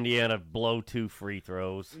watched Indiana blow 2 free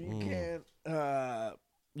throws.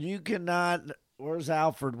 You cannot. Where's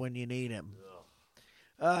Alfred when you need him?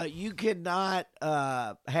 You cannot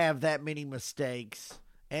have that many mistakes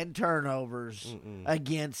and turnovers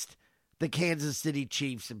against the Kansas City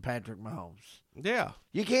Chiefs and Patrick Mahomes. Yeah.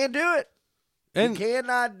 You can't do it. You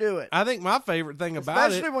cannot do it. I think my favorite thing about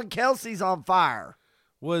it, especially when Kelsey's on fire,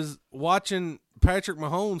 was watching Patrick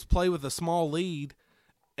Mahomes play with a small lead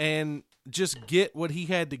and just get what he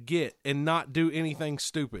had to get and not do anything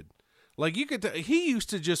stupid. Like, he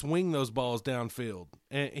used to just wing those balls downfield,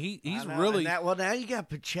 and he's really now you got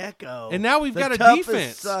Pacheco, and now we've got a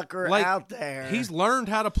defense sucker out there. He's learned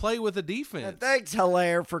how to play with a defense. And thanks,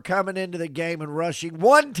 Hilaire, for coming into the game and rushing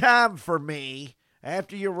one time for me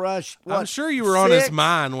after you rushed. I'm sure you were on his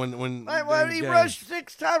mind when he rushed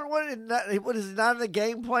 6 times. What is he not in the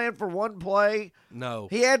game plan for one play? No,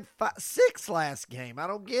 he had 6 last game. I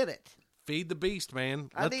don't get it. Feed the beast,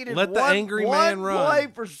 man. Let the angry man run. One play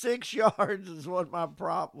for 6 yards is what my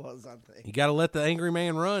prop was, I think. You got to let the angry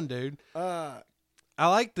man run, dude. I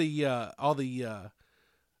like all the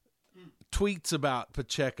tweets about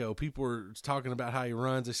Pacheco. People were talking about how he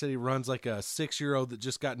runs. They said he runs like a 6-year-old that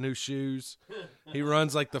just got new shoes. He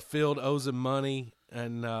runs like the field owes him money.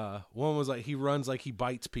 And one was like, he runs like he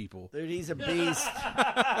bites people. Dude, he's a beast.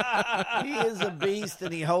 He is a beast,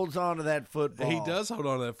 and he holds on to that football. He does hold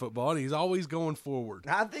on to that football, and he's always going forward.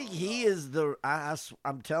 I think he is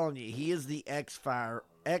I'm telling you, he is the X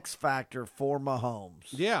factor for Mahomes.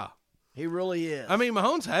 Yeah. He really is. I mean,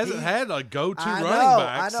 Mahomes hasn't had a go-to running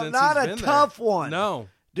back since not he's a been tough there. one. No.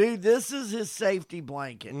 Dude, this is his safety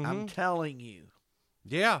blanket. I'm telling you.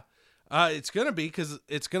 Yeah. It's going to be because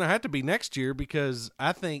it's going to have to be next year because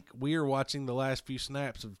I think we are watching the last few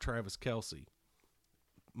snaps of Travis Kelce,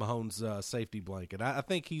 Mahomes' safety blanket. I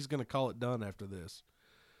think he's going to call it done after this.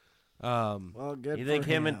 Well, good. You think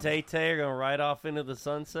him and Tay-Tay are going to ride off into the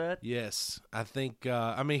sunset? Yes. I think,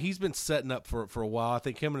 he's been setting up for a while. I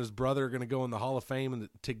think him and his brother are going to go in the Hall of Fame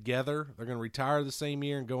together. They're going to retire the same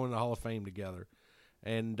year and go in the Hall of Fame together.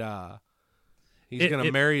 And he's going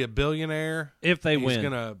to marry a billionaire. If they win. He's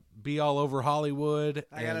going to be all over Hollywood.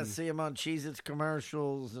 I got to see him on Cheez-Its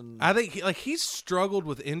commercials. And I think he's struggled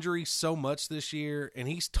with injuries so much this year, and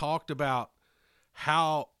he's talked about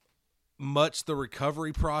how much the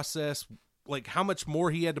recovery process, like how much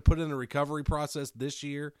more he had to put in the recovery process this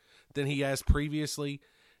year than he has previously.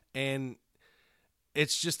 And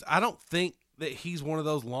it's just, I don't think that he's one of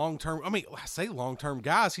those long-term, I say long-term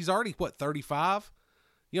guys. He's already, 35?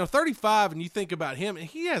 35, and you think about him, and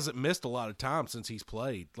he hasn't missed a lot of time since he's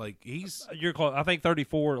played. Like, he's... You're close. I think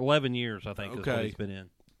 34, 11 years, I think, is what he's been in.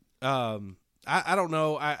 I don't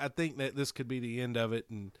know. I think that this could be the end of it,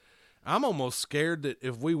 and I'm almost scared that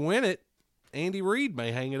if we win it, Andy Reid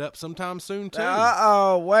may hang it up sometime soon, too.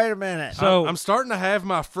 Uh-oh, wait a minute. So I'm starting to have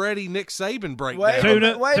my Freddie Nick Saban breakdown.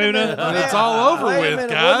 Wait a minute. And it's all over with,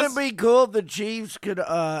 guys. Wouldn't it be cool if the Chiefs could,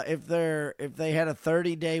 if they had a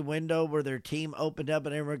 30-day window where their team opened up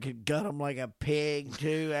and everyone could gut them like a pig,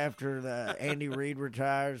 too, after the Andy Reid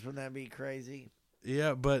retires? Wouldn't that be crazy?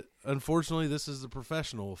 Yeah, but unfortunately, this is the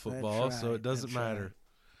professional football, That's right. so it doesn't matter.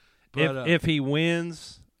 But, if he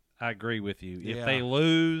wins, I agree with you. Yeah. If they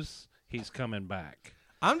lose, he's coming back.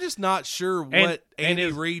 I'm just not sure what and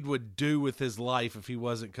Andy Reid would do with his life if he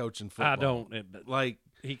wasn't coaching football. I don't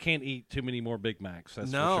he can't eat too many more Big Macs.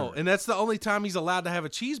 That's for sure. And that's the only time he's allowed to have a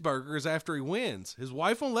cheeseburger is after he wins. His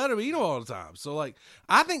wife won't let him eat them all the time. So,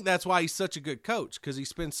 I think that's why he's such a good coach, because he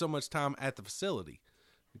spends so much time at the facility,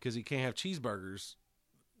 because he can't have cheeseburgers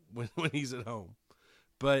when he's at home.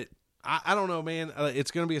 But I don't know, man.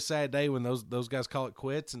 It's going to be a sad day when those guys call it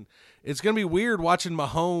quits, and it's going to be weird watching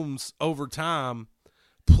Mahomes over time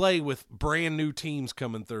play with brand new teams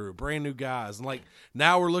coming through, brand new guys. And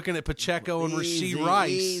now we're looking at Pacheco and Rashee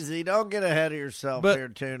Rice. Easy, don't get ahead of yourself here,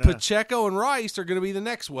 Tuna. Pacheco and Rice are going to be the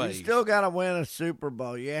next wave. You still got to win a Super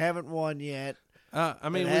Bowl. You haven't won yet.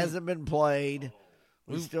 It hasn't been played.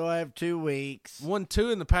 We still have 2 weeks. Won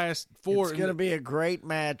 2 in the past 4. It's going to be a great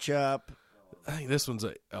matchup. I think this one's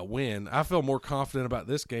a win. I feel more confident about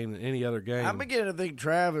this game than any other game. I'm beginning to think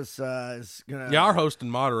Travis is going to. Yeah, our host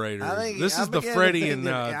and moderator. This is the Freddie and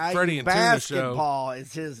Tuna show. Basketball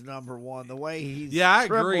is his number one. The way he's I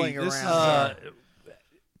agree. dribbling around.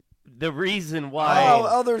 The reason why.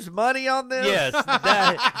 Oh, there's money on this. Yes,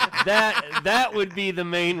 that would be the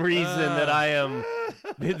main reason that I am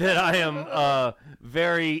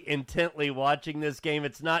very intently watching this game.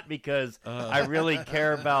 It's not because I really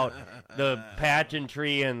care about the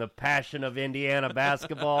pageantry and the passion of Indiana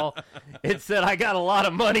basketball. It's that I got a lot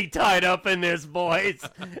of money tied up in this, boys,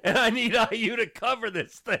 and I need IU to cover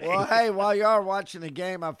this thing. Well, hey, while you are watching the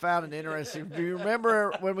game, I found it interesting. Do you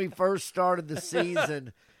remember when we first started the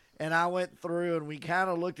season and I went through and we kind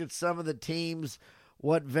of looked at some of the teams,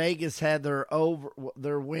 what Vegas had their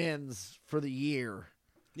wins for the year?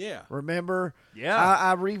 Yeah. Remember? Yeah.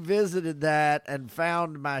 I revisited that and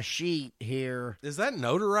found my sheet here. Is that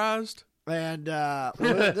notarized? And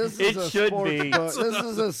this is It should be. This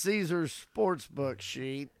is a Caesars Sportsbook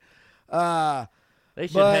sheet. They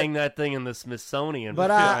should hang that thing in the Smithsonian.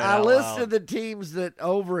 But I listed the teams that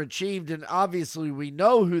overachieved, and obviously we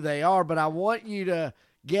know who they are, but I want you to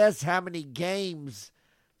guess how many games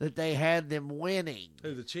that they had them winning.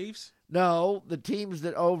 Who, the Chiefs? No, the teams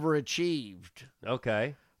that overachieved.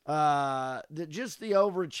 Okay. Just the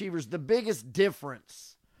overachievers, the biggest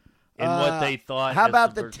difference. In what they thought. How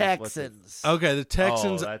about the Texans? Okay, the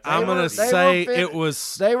Texans, that's I'm going to say it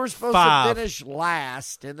was They were supposed 5. to finish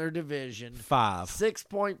last in their division. 5.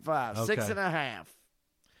 6.5. Okay. 6.5.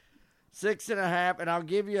 6.5, and I'll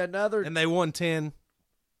give you another. And they won 10.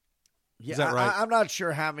 Yeah, is that right? I'm not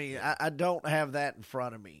sure how many. I don't have that in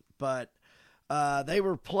front of me, but they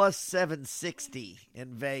were plus 760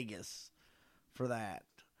 in Vegas for that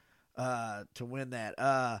to win that.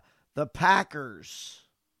 The Packers.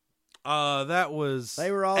 That was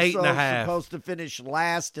They were also 8.5. supposed to finish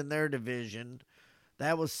last in their division.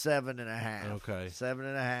 That was 7.5. Okay.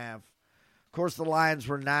 7.5. Of course, the Lions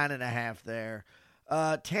were 9.5 there.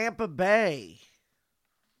 Tampa Bay.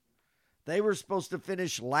 They were supposed to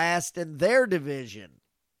finish last in their division.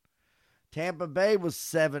 Tampa Bay was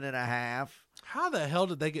 7.5. How the hell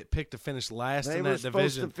did they get picked to finish last They in were that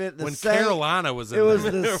supposed division to fit the when Saint- Carolina was in It was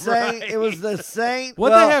there? the Saint. It was the Saint.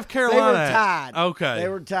 What'd they have Carolina They were at? tied. Okay. They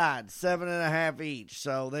were tied, 7.5 each.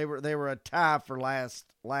 So they were a tie for last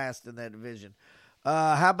in that division.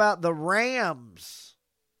 How about the Rams?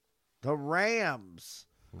 The Rams.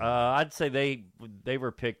 I'd say they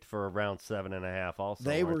were picked for around 7.5. Also,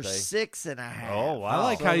 They were weren't they? 6.5. Oh, wow. I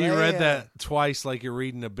like So how you they, read that twice like you're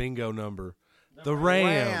reading a bingo number. The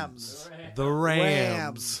Rams. The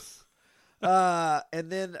Rams. And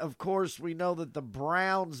then, of course, we know that the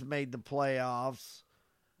Browns made the playoffs.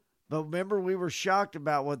 But remember, we were shocked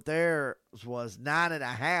about what theirs was.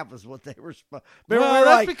 9.5 is what they were supposed. Well,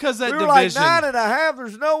 that's because that we division. were like 9.5.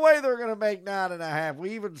 There's no way they're going to make 9.5.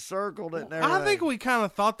 We even circled it. And everything. I think we kind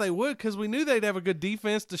of thought they would because we knew they'd have a good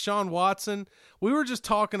defense. Deshaun Watson. We were just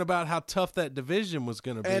talking about how tough that division was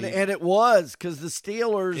going to be. And it was because the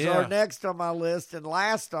Steelers Yeah. are next on my list and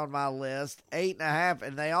last on my list, 8.5,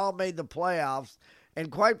 and they all made the playoffs. And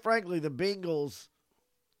quite frankly, the Bengals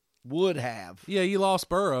would have. Yeah, you lost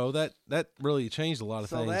Burrow. That really changed a lot of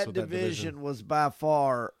So things. that with division was by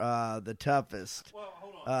far the toughest. Well,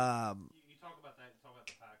 hold on. You talk about that. You talk about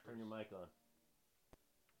the Packers. Turn your mic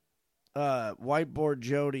on. Whiteboard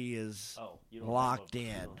Jody is You don't locked have a- in.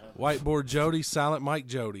 you don't have Whiteboard Jody, silent Mike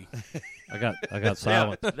Jody. I got a-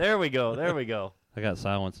 silence. Yeah, there we go. There we go. I got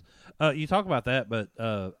silence. You talk about that, but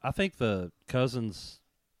I think the Cousins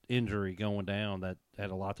injury going down that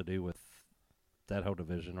had a lot to do with that whole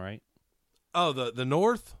division, right? Oh, the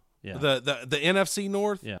North? Yeah. The NFC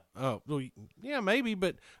North? Yeah. Oh, well, yeah, maybe,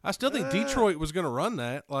 but I still think Detroit was going to run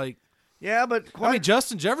that. Like, Yeah, but I mean,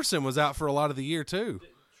 Justin Jefferson was out for a lot of the year too.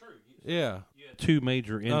 Yeah, 2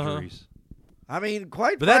 major injuries. I mean,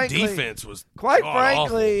 quite but frankly, that defense was quite god-awful.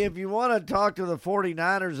 frankly, if you want to talk to the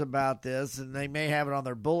 49ers about this, and they may have it on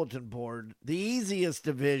their bulletin board, the easiest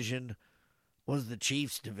division was the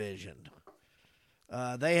Chiefs division.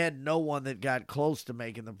 They had no one that got close to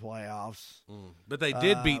making the playoffs. But they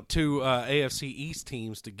did beat 2 AFC East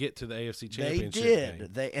teams to get to the AFC Championship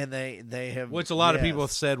They game. did. They have, Which a lot of people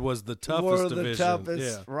said was the toughest division. The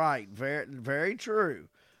toughest, yeah. right? Very, very true.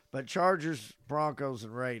 But Chargers, Broncos,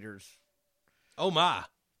 and Raiders. Oh my!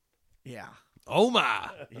 Yeah. Oh my!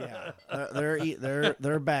 Yeah.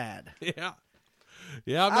 They're bad. Yeah.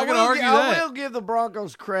 Yeah, I'm not going to argue that. I will give the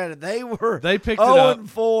Broncos credit. They picked it up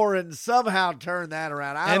 0-4 and somehow turned that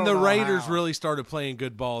around. And the Raiders really started playing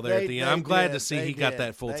good ball there at the end. I'm glad to see he got that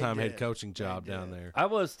They full-time head did. coaching job down there. I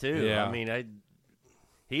was too. Yeah. I mean,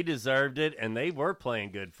 he deserved it, and they were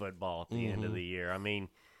playing good football at the end of the year. I mean,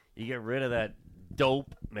 you get rid of that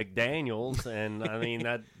dope McDaniels, and I mean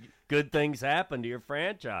that good things happen to your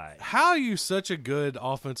franchise. How are you such a good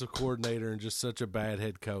offensive coordinator and just such a bad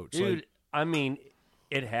head coach? Dude, Like, I mean,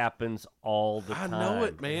 it happens all the I time. know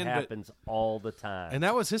it, man, It but- happens all the time. and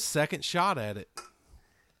that was his second shot at it.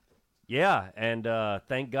 Yeah, and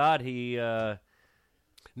thank God he Now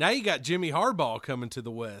you got Jimmy Harbaugh coming to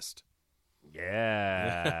the West.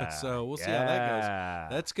 yeah. So we'll see how that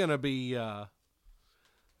goes. That's gonna be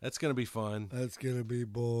fun. That's gonna be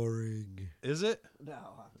boring. Is it? No,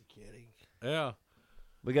 I'm kidding. Yeah.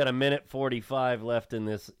 We got 1:45 left in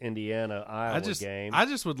this Indiana-Iowa game. I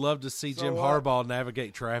just would love to see So Jim what? Harbaugh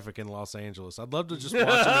navigate traffic in Los Angeles. I'd love to just watch him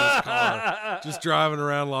in his car, just driving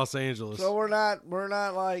around Los Angeles. So we're not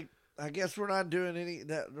like. I guess we're not doing any.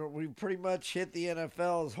 That we pretty much hit the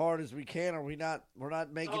NFL as hard as we can. Are we not? We're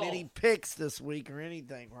not making any picks this week or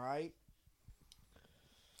anything, right?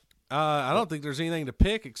 I don't think there's anything to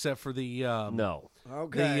pick except for the no.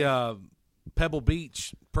 Okay. the Pebble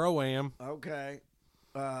Beach Pro-Am. Okay.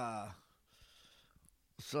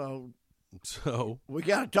 So So we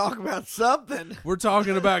got to talk about something. we're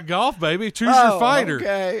talking about golf, baby. Choose your fighter.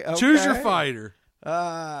 Okay. Choose your fighter.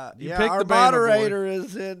 You pick our the banner, boy. moderator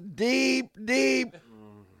is in deep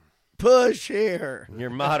push here. Your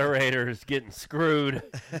moderator is getting screwed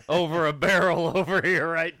over a barrel over here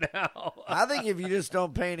right now. I think if you just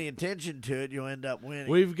don't pay any attention to it, you'll end up winning.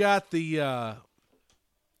 We've got the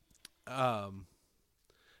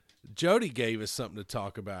Jody gave us something to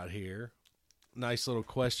talk about here. Nice little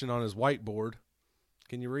question on his whiteboard.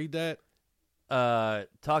 Can you read that?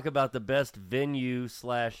 Talk about the best venue /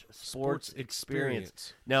 sports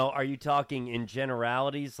experience. Now, are you talking in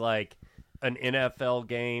generalities like an NFL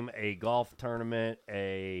game, a golf tournament,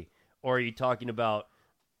 or are you talking about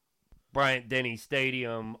Bryant-Denny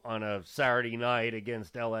Stadium on a Saturday night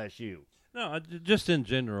against LSU? No, just in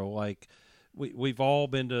general. Like we've all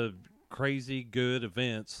been to crazy good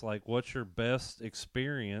events. Like, what's your best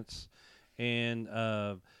experience? And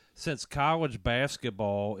since college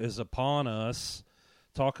basketball is upon us,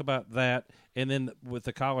 talk about that. And then with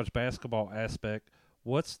the college basketball aspect,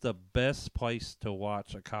 what's the best place to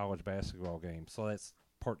watch a college basketball game? So that's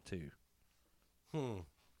part 2.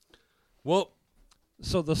 Well,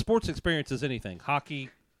 So the sports experience is anything: hockey,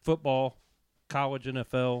 football, college,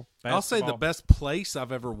 NFL, basketball. I'll say the best place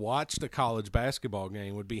I've ever watched a college basketball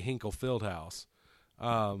game would be Hinkle Fieldhouse.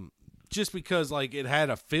 Just because, like, it had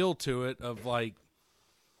a feel to it of, like,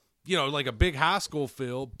 you know, like a big high school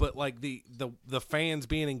feel, but, like, the fans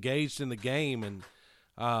being engaged in the game. And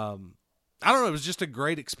I don't know, it was just a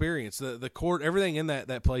great experience. The court, everything in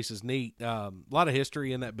that place is neat. A lot of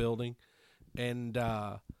history in that building. And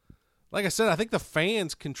like I said, I think the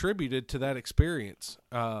fans contributed to that experience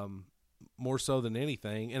more so than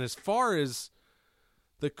anything. And as far as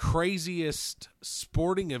the craziest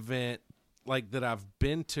sporting event like that I've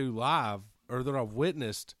been to live or that I've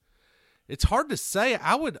witnessed, it's hard to say.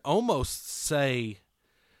 I would almost say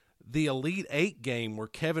the Elite Eight game where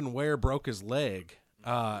Kevin Ware broke his leg.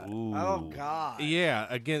 Oh, God. Yeah,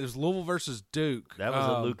 again, it was Louisville versus Duke. That was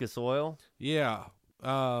at Lucas Oil? Yeah.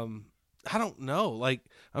 I don't know. Like,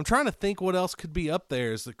 I'm trying to think what else could be up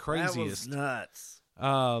there as the craziest. That was nuts.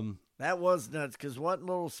 Um, That was nuts because wasn't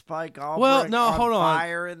little Spike Albrecht hold on.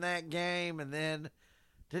 fire in that game, and then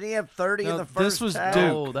did he have 30 in the first this was half? Duke.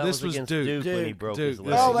 Oh, that This was was against Duke. when he broke his Duke.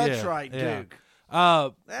 leg. Oh, that's Yeah, right, yeah. Duke.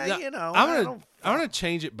 You know, I'm gonna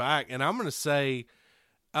change it back, and I'm gonna say,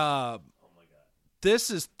 this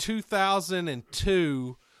is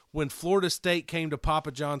 2002 when Florida State came to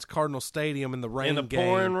Papa John's Cardinal Stadium in the rain In the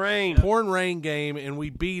game. pouring rain game, and we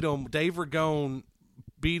beat them. Dave Ragone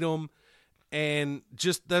beat them, and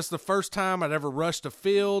just that's the first time I'd ever rushed a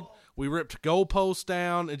field. We ripped goalposts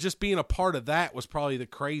down, and just being a part of that was probably the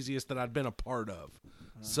craziest that I'd been a part of.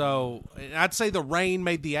 So I'd say the rain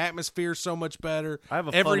made the atmosphere so much better.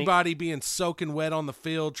 Everybody being soaking wet on the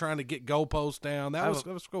field trying to get goalposts down. That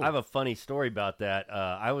was cool. I have a funny story about that.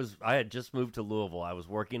 I had just moved to Louisville. I was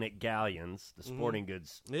working at Galleon's, the sporting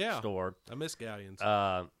goods store. I miss Galleon's.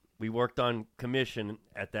 We worked on commission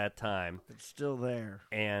at that time. It's still there.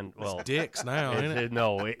 And well, it's Dick's now, isn't it?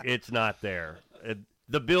 No, it's not there.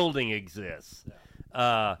 The building exists.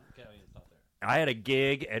 I had a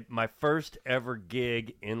gig at my first ever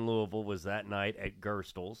gig in Louisville was that night at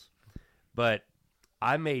Gerstl's, but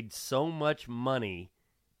I made so much money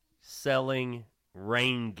selling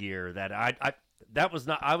rain gear that I was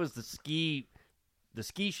the ski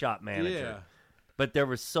shop manager. Yeah. But there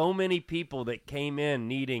were so many people that came in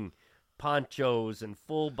needing ponchos and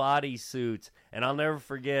full body suits, and I'll never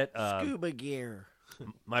forget scuba gear.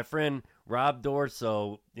 My friend Rob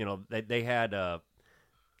Dorso, they had a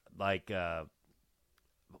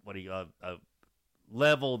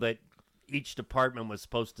level that each department was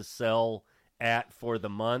supposed to sell at for the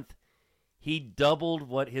month. He doubled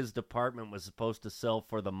what his department was supposed to sell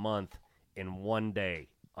for the month in one day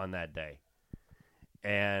on that day.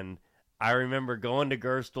 And I remember going to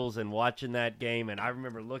Gerstl's and watching that game, and I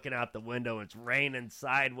remember looking out the window, and it's raining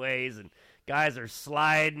sideways, and guys are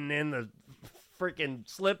sliding in the freaking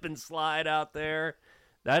slip and slide out there.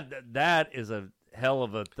 That is a hell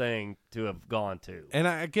of a thing to have gone to. And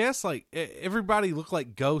I guess like everybody looked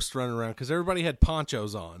like ghosts running around because everybody had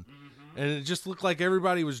ponchos on. And it just looked like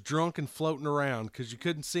everybody was drunk and floating around because you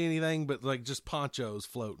couldn't see anything but like just ponchos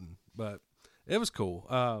floating. But it was cool.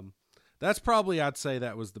 That's probably, I'd say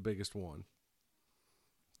that was the biggest one.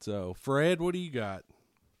 So, Fred, what do you got?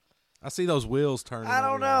 I see those wheels turning. I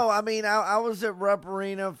don't know. I mean, I was at Rupp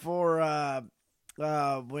Arena for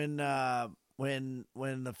when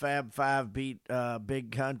the Fab Five beat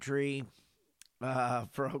Big Country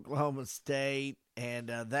for Oklahoma State, and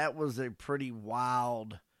that was a pretty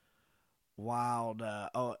wild.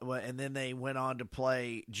 And then they went on to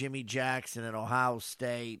play Jimmy Jackson at Ohio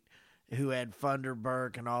State, who had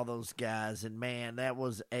Funderburk and all those guys. And, man, that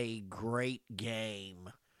was a great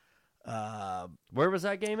game. Where was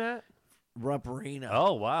that game at? Rupp Arena.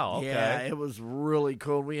 Oh, wow. Okay. Yeah, it was really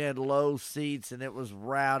cool. We had low seats, and it was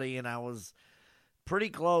rowdy, and I was pretty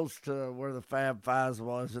close to where the Fab Fives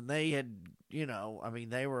was. And they had,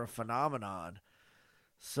 they were a phenomenon.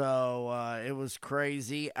 So it was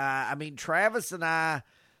crazy. Travis and I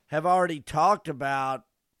have already talked about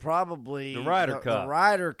probably the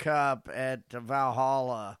Ryder Cup at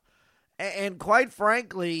Valhalla. And quite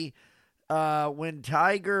frankly, when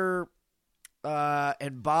Tiger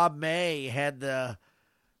and Bob May had the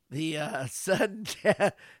sudden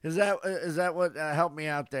death, is that what helped me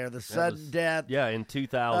out there? The sudden death. Yeah, in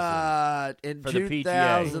 2000. In for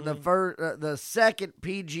 2000, the PGA. the second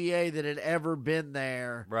PGA that had ever been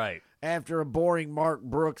there. Right. After a boring Mark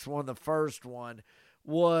Brooks won the first one,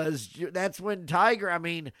 that's when Tiger.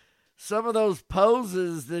 Some of those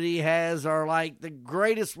poses that he has are like the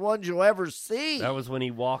greatest ones you'll ever see. That was when he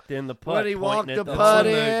walked in the putt. When he walked the That's putt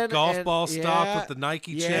when in. the golf ball stopped with the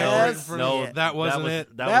Nike chain right in front of it. That wasn't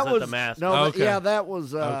it. That was at the Masters. No, okay. Yeah, that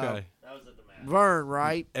was okay. That was at the Masters. Vern,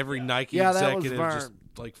 right? Every Nike that was executive Vern. just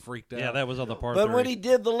like freaked out. Yeah, that was on the par But 3. when he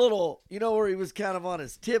did the little, where he was kind of on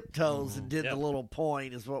his tiptoes and did the little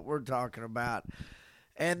point is what we're talking about.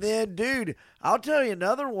 And then, dude, I'll tell you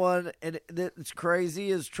another one, and that's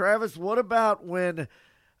crazy, is Travis, what about when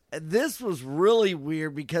this was really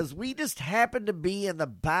weird because we just happened to be in the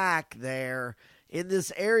back there in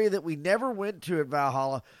this area that we never went to at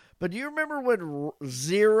Valhalla. But do you remember when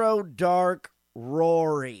Zero Dark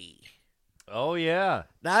Rory? Oh, yeah.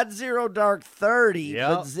 Not Zero Dark 30, Yep.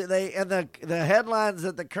 but the headlines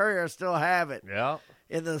at the Courier still have it. Yeah.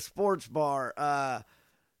 In the sports bar.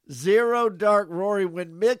 Zero Dark Rory,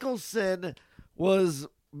 when Mickelson was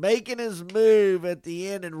making his move at the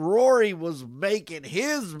end and Rory was making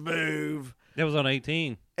his move. It was on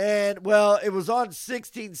 18. And, it was on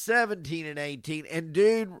 16, 17, and 18. And,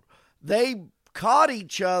 dude, they caught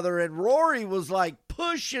each other, and Rory was, like,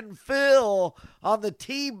 pushing Phil on the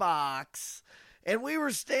tee box. And we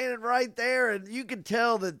were standing right there, and you could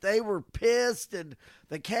tell that they were pissed, and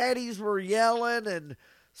the caddies were yelling, and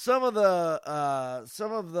it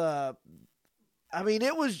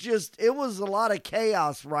was a lot of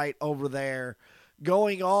chaos right over there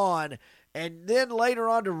going on. And then later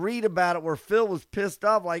on to read about it where Phil was pissed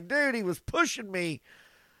off, like, dude, he was pushing me.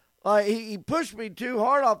 He pushed me too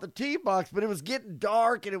hard off the tee box, but it was getting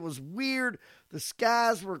dark and it was weird. The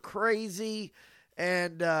skies were crazy.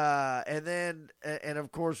 And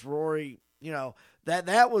of course, Rory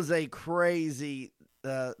that was a crazy.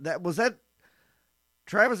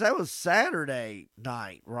 Travis, that was Saturday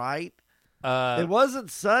night, right? It wasn't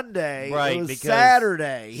Sunday. Right, it was because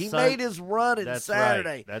Saturday. He made his run in Saturday.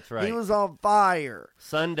 Right, that's right. He was on fire.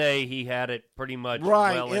 Sunday, he had it pretty much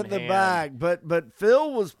right well in the hand. bag. But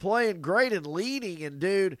Phil was playing great and leading, and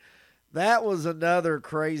dude, that was another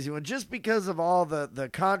crazy one. Just because of all the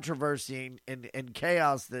controversy and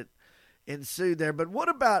chaos that ensued there. But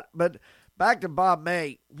back to Bob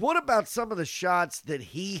May. What about some of the shots that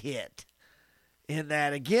he hit? In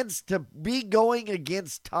that to be going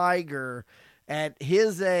against Tiger at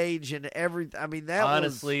his age and everything. I mean,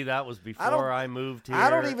 that was before I moved here. I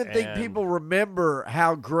don't even think people remember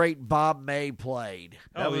how great Bob May played.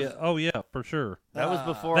 Oh yeah, for sure. That was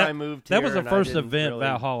before I moved here. That was the first event really...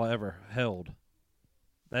 Valhalla ever held.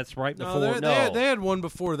 That's right before. They had one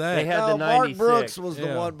before that. They had the Mark 96. Brooks was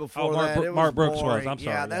the one before that. Mark Brooks was. boring. I'm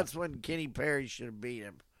sorry. Yeah, that's when Kenny Perry should have beat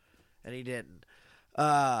him, and he didn't.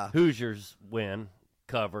 Hoosiers win,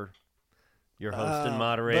 cover. Your host and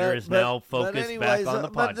moderator is now focused back on the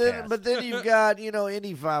podcast. But then you've got,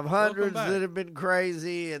 Indy 500s that have been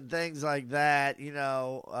crazy and things like that.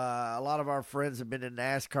 A lot of our friends have been in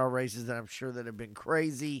NASCAR races that I'm sure that have been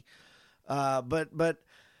crazy. But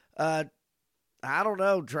I don't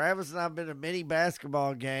know. Travis and I have been to many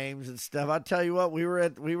basketball games and stuff. I tell you what, we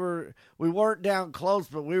weren't down close,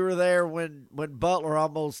 but we were there when Butler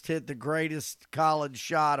almost hit the greatest college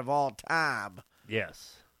shot of all time.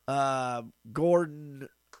 Yes. Gordon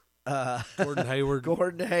Hayward.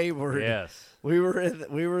 Gordon Hayward. Yes. We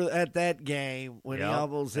were at that game when he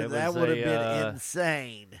almost hit. That would have been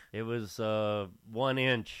insane. It was 1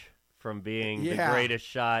 inch from being the greatest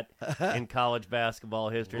shot in college basketball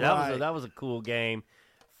history. Right. That was a cool game.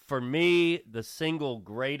 For me, the single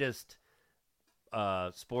greatest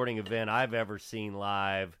sporting event I've ever seen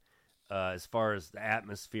live, as far as the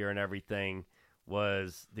atmosphere and everything,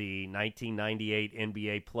 was the 1998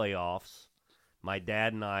 NBA playoffs. My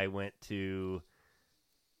dad and I went to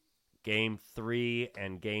Game 3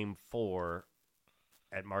 and Game 4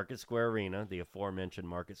 at Market Square Arena, the aforementioned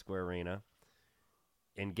Market Square Arena.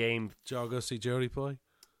 In game, did y'all go see Jody play?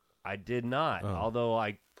 I did not. Although we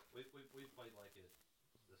played like it.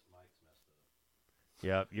 This mic's messed up.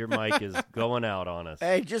 Yep, your mic is going out on us.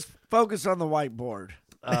 Hey, just focus on the whiteboard.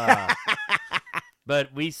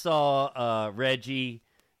 But we saw Reggie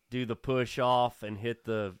do the push off and hit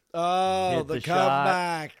the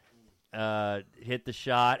comeback. Hit the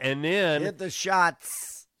shot, and then hit the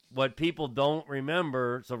shots. What people don't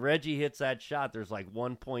remember, so Reggie hits that shot. There's like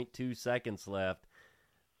 1.2 seconds left.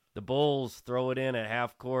 The Bulls throw it in at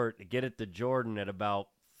half court to get it to Jordan at about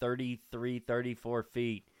 33, 34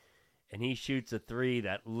 feet, and he shoots a three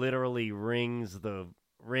that literally rings the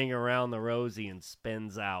ring around the rosy and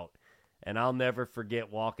spins out. And I'll never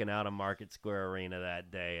forget walking out of Market Square Arena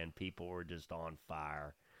that day, and people were just on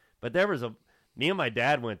fire. But me and my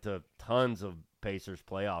dad went to tons of Pacers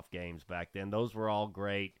playoff games back then. Those were all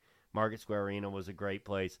great. Market Square Arena was a great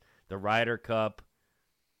place. The Ryder Cup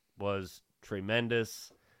was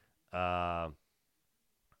tremendous.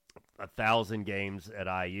 1,000 games at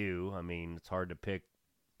IU. I mean, it's hard to pick.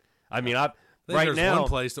 I mean, there's one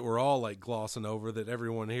place that we're all like glossing over that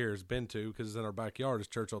everyone here has been to because it's in our backyard is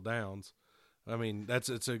Churchill Downs. I mean,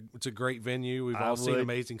 it's a great venue. We've all seen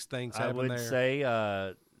amazing things happen there. I would say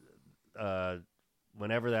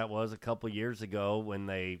whenever that was a couple years ago when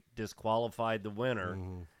they disqualified the winner,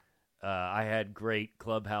 I had great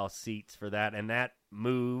clubhouse seats for that, and that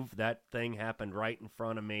thing happened right in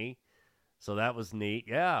front of me, so that was neat.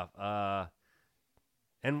 Yeah,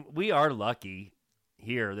 and we are lucky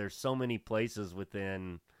here. There's so many places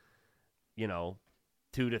within, 2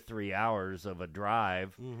 to 3 hours of a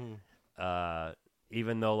drive.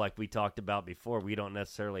 Even though, like we talked about before, we don't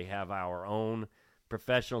necessarily have our own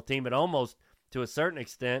professional team, it almost, to a certain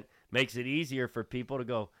extent, makes it easier for people to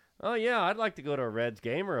go, oh, yeah, I'd like to go to a Reds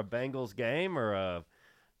game or a Bengals game or a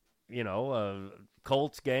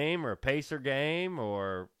Colts game or a Pacer game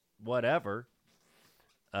or whatever.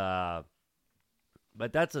 But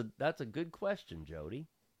that's a good question, Jody.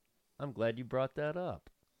 I'm glad you brought that up.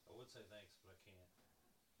 I would say thanks, but I can't.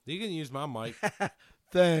 You can use my mic.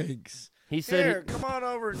 Thanks. He said, "Here, come on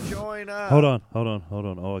over and join up." Hold on.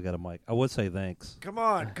 Oh, I got a mic. I would say thanks. Come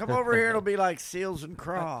over here. It'll be like Seals and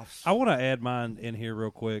Crofts. I want to add mine in here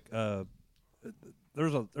real quick.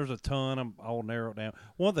 There's a ton. I'll narrow it down.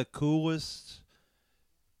 One of the coolest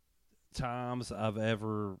times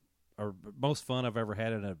most fun I've ever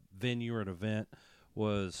had in a venue or an event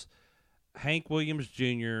was Hank Williams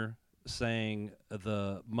Jr. sang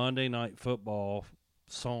the Monday Night Football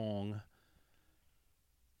song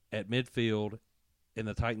at midfield in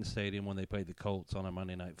the Titan Stadium when they played the Colts on a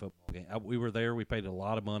Monday Night Football game. We were there. We paid a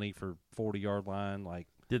lot of money for 40-yard line.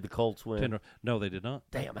 Did the Colts win? No, they did not.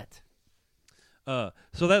 Damn it.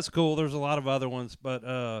 So that's cool. There's a lot of other ones,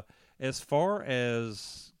 but as far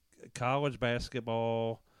as college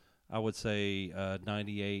basketball, I would say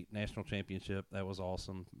 98 national championship. That was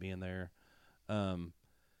awesome being there.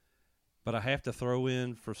 But I have to throw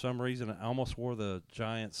in, for some reason, I almost wore the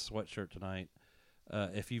Giants sweatshirt tonight.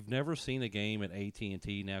 If you've never seen a game at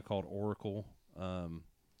AT&T, now called Oracle,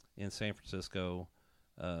 in San Francisco,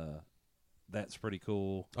 that's pretty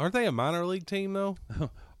cool. Aren't they a minor league team though?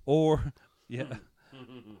 Or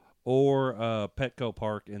Petco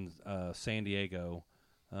Park in San Diego.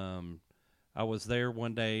 I was there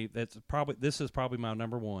one day. This is probably my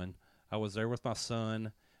number one. I was there with my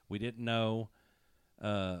son. We didn't know.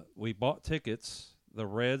 We bought tickets. The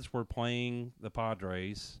Reds were playing the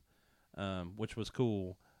Padres, which was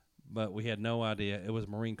cool, but we had no idea. It was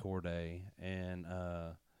Marine Corps Day, and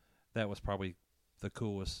that was probably the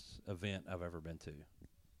coolest event I've ever been to.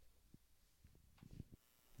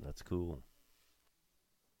 That's cool.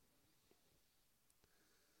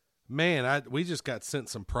 Man, we just got sent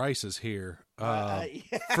some prices here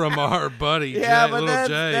from our buddy but Little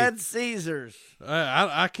Jay. that's Caesars.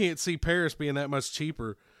 I can't see Paris being that much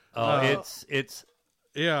cheaper. It's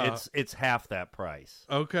half that price.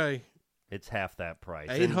 Okay. It's half that price.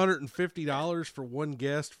 $850 for one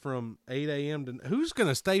guest from 8 a.m. to... Who's going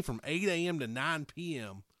to stay from 8 a.m. to 9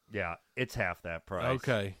 p.m.? Yeah, it's half that price.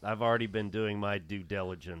 Okay. I've already been doing my due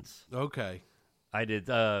diligence. Okay. I did.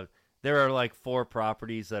 There are 4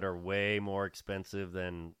 properties that are way more expensive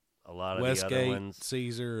than a lot of Westgate, the other ones.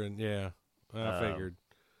 Caesar, and I figured.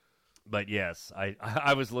 But yes,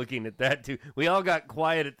 I was looking at that too. We all got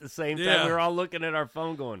quiet at the same time. Yeah. We were all looking at our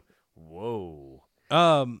phone going, whoa.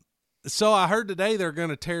 So I heard today they're going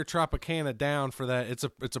to tear Tropicana down for that.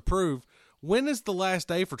 It's approved. When is the last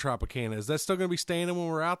day for Tropicana? Is that still going to be standing when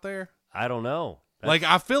we're out there? I don't know.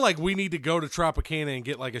 I feel like we need to go to Tropicana and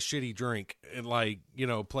get a shitty drink and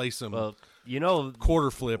play some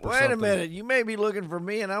quarter flip or something. Wait a minute. You may be looking for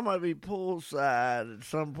me, and I might be poolside at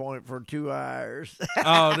some point for 2 hours.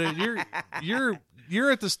 Oh, dude,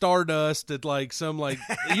 you're at the Stardust at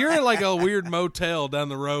you're at a weird motel down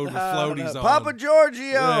the road with floaties on. Papa Giorgio,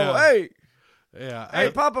 Yeah. Hey,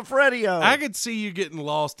 Hey, Papa Freddie-O. I could see you getting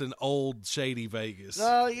lost in old shady Vegas.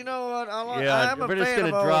 No, you know what? We're just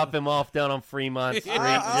going to drop him off down on Fremont Street.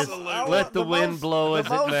 Just let the wind blow as it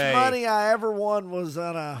may. The most money I ever won was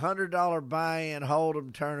on a $100 buy-in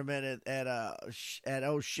Hold'em tournament at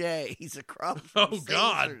O'Shea's across from Caesars.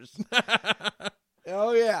 God.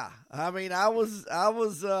 Oh yeah, I mean, I was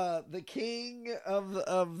the king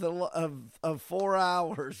of 4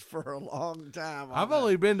 hours for a long time. I've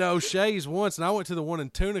only been to O'Shea's once, and I went to the one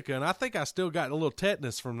in Tunica, and I think I still got a little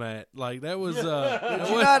tetanus from that. That was.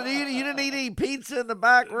 You didn't eat any pizza in the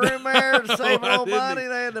back room there to save all money.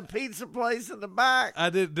 They had the pizza place in the back.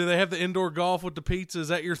 I did. Do they have the indoor golf with the pizza? Is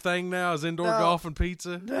that your thing now? Is indoor golf and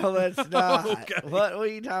pizza? No, that's not. Okay. What are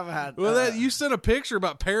you talking about? Well, you sent a picture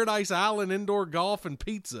about Paradise Island indoor golf and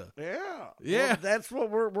pizza. Yeah. Well, that's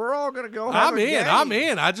what we're all going to go. I'm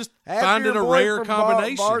in. I just find it a rare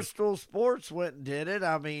combination. Barstool Sports went and did it.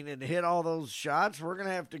 I mean, and hit all those shots. We're going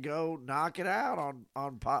to have to go knock it out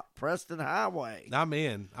on Preston Highway. I'm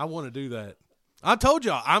in. I want to do that. I told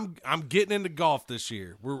y'all I'm getting into golf this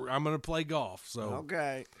year. I'm going to play golf. So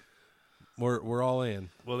okay. We're all in.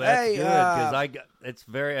 Well, that's good because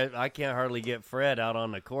I can't hardly get Fred out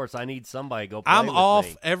on the course. I need somebody to go play I'm with off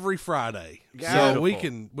me. every Friday, Guys, so we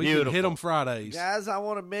can hit them Fridays. Guys, I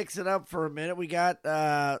want to mix it up for a minute. We got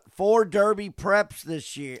 4 Derby preps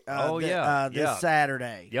this year. This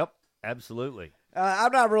Saturday. Yep, absolutely.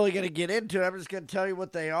 I'm not really going to get into it. I'm just going to tell you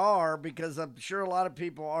what they are because I'm sure a lot of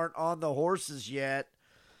people aren't on the horses yet.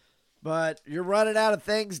 But you're running out of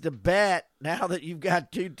things to bet now that you've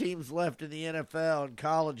got 2 teams left in the NFL and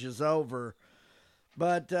college is over.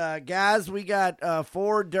 But, guys, we got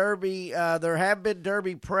 4 Derby. There have been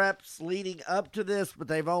Derby preps leading up to this, but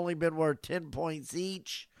they've only been worth 10 points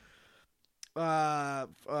each. Like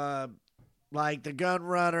the Gun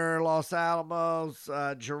Runner, Los Alamos,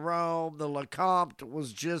 Jerome, the Lecomte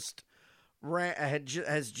was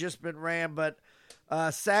has just been ran. But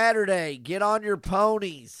Saturday, get on your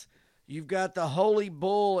ponies. You've got the Holy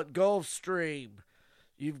Bull at Gulfstream.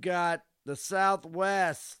 You've got the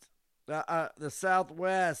Southwest at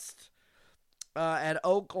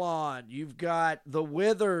Oaklawn. You've got the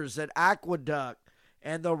Withers at Aqueduct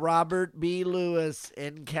and the Robert B. Lewis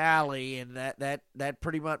in Cali, and that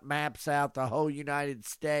pretty much maps out the whole United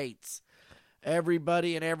States.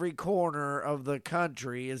 everybody in every corner of the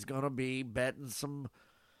country is going to be betting some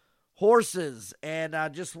horses. And I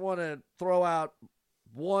just want to throw out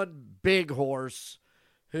one big horse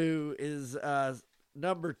who is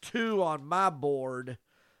number 2 on my board,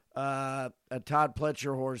 a Todd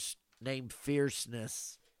Pletcher horse named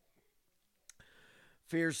Fierceness.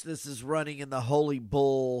 Fierceness is running in the Holy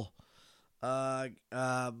Bull, and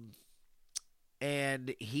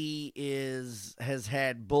he has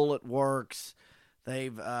had bullet works.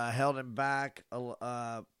 They've held him back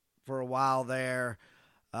for a while there.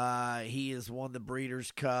 He has won the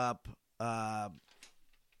Breeders' Cup. I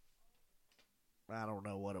don't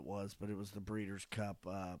know what it was, but it was the Breeders' Cup,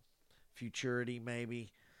 Futurity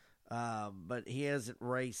maybe. But he hasn't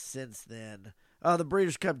raced since then. The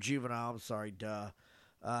Breeders' Cup Juvenile, I'm sorry,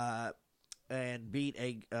 and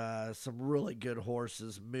beat some really good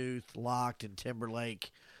horses, Muth, Locked, and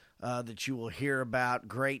Timberlake, that you will hear about.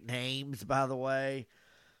 Great names, by the way.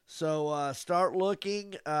 So start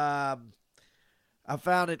looking. I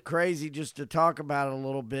found it crazy just to talk about it a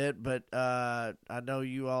little bit, but I know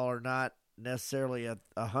you all are not necessarily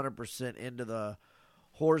 100% into the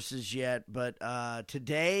horses yet, but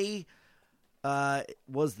today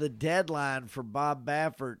was the deadline for Bob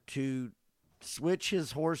Baffert to switch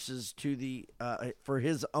his horses to the for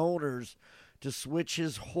his owners to switch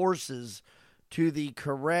his horses to the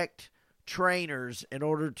correct trainers in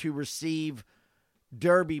order to receive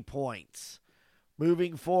Derby points.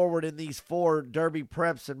 Moving forward in these 4 Derby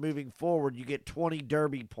preps and moving forward, you get 20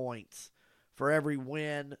 Derby points for every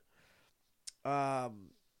win.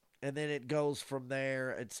 And then it goes from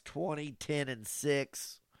there. It's 20, 10, and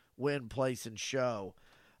 6, win, place, and show.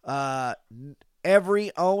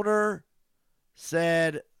 Every owner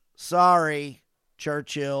said, sorry,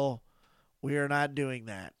 Churchill, we are not doing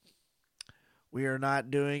that. We are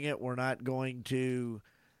not doing it. We're not going to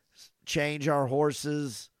change our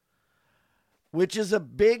horses, which is a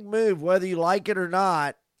big move, whether you like it or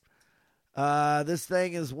not. This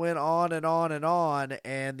thing has went on and on and on,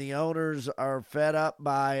 and the owners are fed up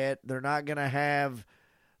by it. They're not going to have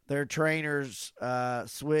their trainers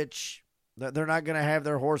switch. They're not going to have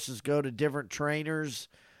their horses go to different trainers,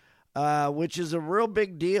 which is a real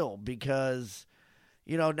big deal because,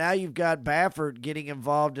 now you've got Baffert getting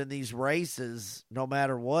involved in these races no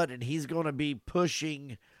matter what, and he's going to be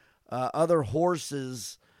pushing other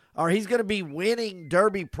horses, or he's going to be winning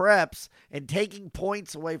Derby preps and taking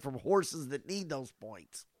points away from horses that need those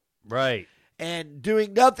points. Right. And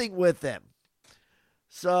doing nothing with them.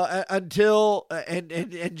 So until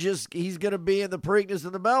just he's going to be in the Preakness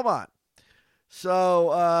and the Belmont.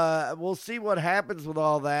 So we'll see what happens with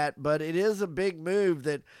all that, but it is a big move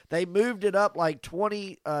that they moved it up like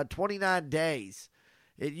 29 days.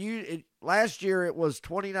 Last year it was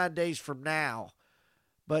 29 days from now.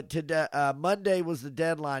 But today, Monday was the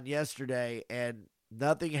deadline yesterday, and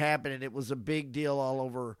nothing happened, and it was a big deal all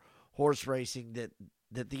over horse racing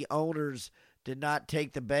that the owners did not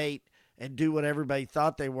take the bait and do what everybody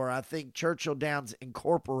thought they were. I think Churchill Downs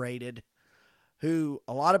Incorporated, who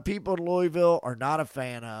a lot of people in Louisville are not a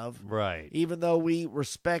fan of, right? Even though we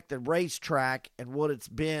respect the racetrack and what it's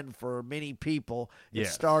been for many people,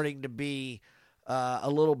 it's starting to be a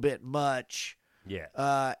little bit much.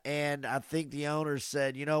 Yeah. And I think the owners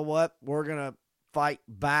said, you know what, we're going to fight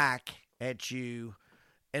back at you.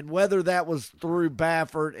 And whether that was through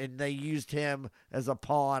Baffert and they used him as a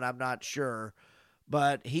pawn, I'm not sure.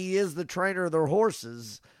 But he is the trainer of their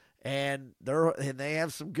horses, and they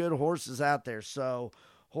have some good horses out there. So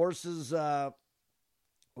horses like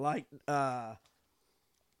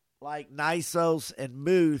Nisos and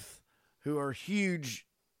Muth, who are huge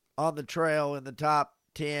on the trail in the top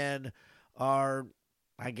 10, are,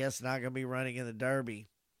 I guess, not going to be running in the Derby.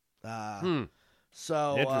 So,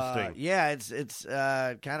 interesting. It's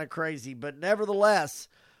kind of crazy. But nevertheless,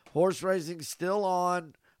 horse racing's still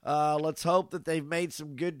on. Let's hope that they've made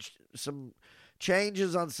some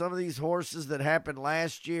changes on some of these horses that happened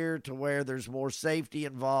last year to where there's more safety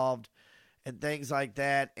involved and things like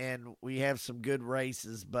that, and we have some good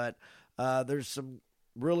races. But there's some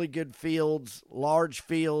really good fields, large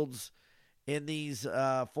fields, in these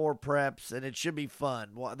 4 preps, and it should be fun.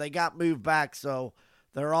 Well, they got moved back, so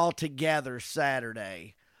they're all together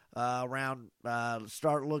Saturday.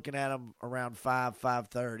 Start looking at them around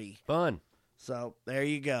 5:30. Fun. So there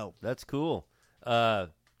you go. That's cool.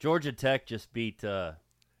 Georgia Tech just beat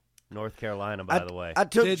North Carolina, by the way.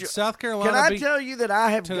 Did South Carolina Can I tell you that I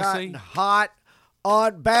have gotten hot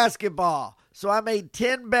on basketball? So I made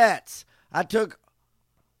 10 bets. I took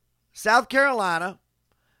South Carolina.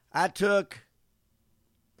 I took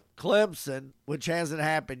Clemson, which hasn't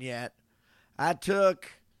happened yet. I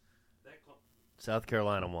took South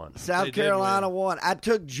Carolina won. South Carolina won. I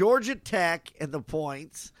took Georgia Tech in the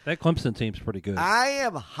points. That Clemson team's pretty good. I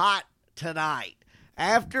am hot tonight.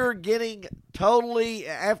 After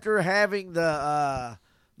having the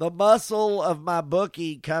muscle of my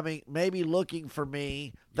bookie coming, maybe looking for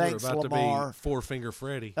me. Thanks, about Lamar. To be Four-Finger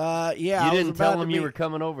Freddy. Yeah, you didn't tell him you were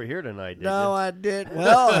coming over here tonight, did you? No, I didn't.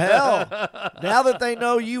 Well, hell, now that they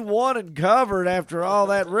know you won and covered after all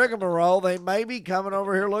that rigmarole, they may be coming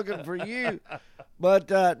over here looking for you. But,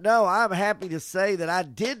 no, I'm happy to say that I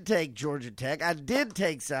did take Georgia Tech. I did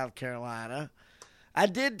take South Carolina. I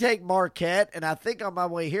did take Marquette, and I think on my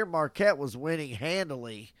way here, Marquette was winning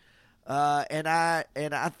handily. And I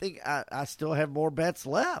think I still have more bets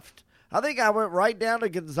left. I think I went right down to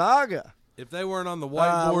Gonzaga. If they weren't on the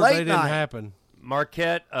whiteboard, late they didn't night. happen.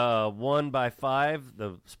 Marquette won by 5.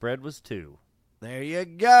 The spread was 2. There you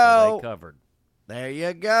So go. they covered. There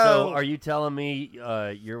you go. So are you telling me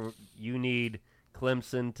you need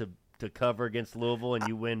Clemson to cover against Louisville and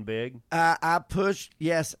you win big? I pushed,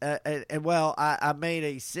 yes, and I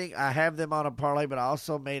made I have them on a parlay, but I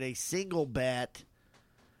also made a single bet,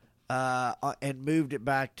 and moved it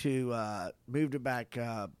back 14.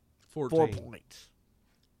 4 points.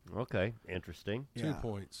 Okay, interesting. 2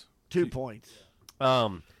 points. 2 points.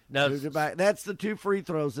 Now, Moved it back. That's the 2 free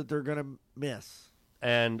throws that they're going to miss.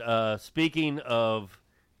 and speaking of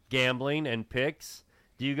gambling and picks,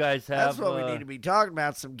 do you guys have? That's what we need to be talking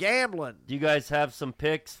about. Some gambling. Do you guys have some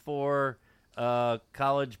picks for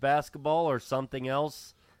college basketball or something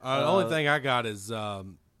else? The only thing I got is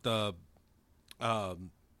the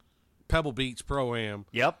Pebble Beach Pro-Am.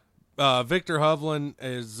 Yep. Victor Hovland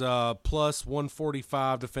is plus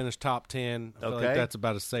 145 to finish top 10. I feel like that's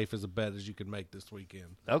about as safe as a bet as you can make this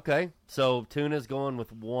weekend. Okay, so Tuna's going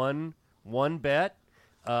with one bet.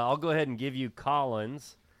 I'll go ahead and give you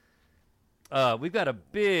Collins. We've got a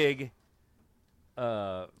big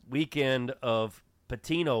weekend of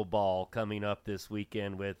Patino ball coming up this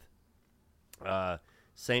weekend with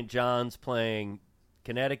St. John's playing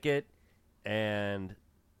Connecticut, and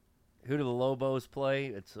who do the Lobos play?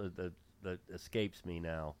 It's that escapes me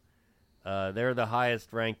now. They're the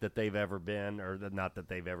highest ranked that they've ever been, or not that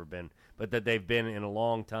they've ever been, but that they've been in a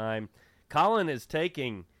long time. Colin is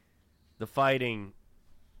taking the Fighting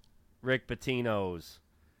Rick Pitino's.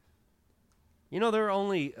 You know, they're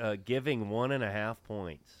only giving 1.5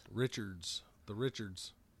 points. The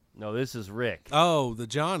Richards. No, this is Rick. Oh, the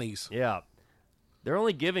Johnnies. Yeah. They're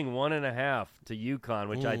only giving 1.5 to UConn,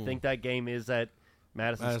 which I think that game is at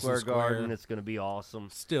Madison Square Garden. It's going to be awesome.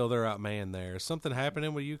 Still, they're outmanned there. Is something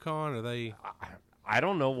happening with UConn? Are they? I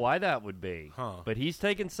don't know why that would be. But he's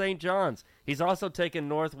taking St. John's. He's also taken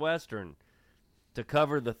Northwestern to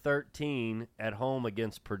cover the 13 at home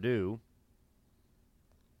against Purdue.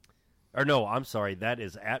 Or no, I'm sorry, that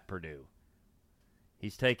is at Purdue.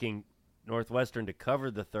 He's taking Northwestern to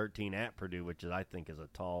cover the 13 at Purdue, which I think is a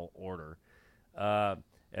tall order. And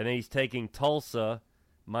then he's taking Tulsa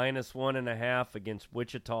minus 1.5 against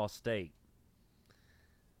Wichita State.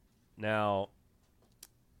 Now,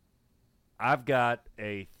 I've got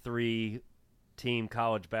a 3-team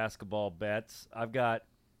college basketball bets.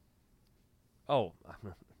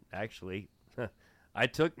 Actually, I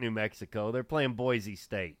took New Mexico. They're playing Boise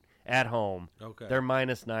State at home. Okay. They're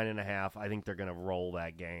minus 9.5. I think they're going to roll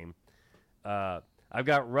that game. I've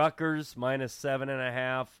got Rutgers minus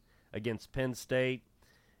 7.5 against Penn State,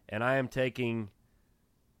 and I am taking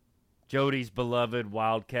Jody's beloved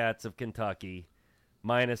Wildcats of Kentucky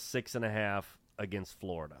minus 6.5 against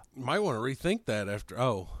Florida. You might want to rethink that after.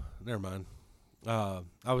 Oh, never mind.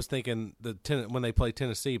 I was thinking when they play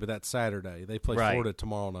Tennessee, but that's Saturday. They play Florida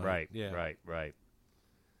tomorrow night. Right. Yeah. Right.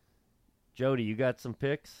 Jody, you got some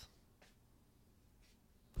picks?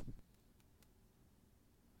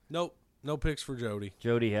 Nope. No picks for Jody.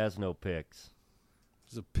 Jody has no picks.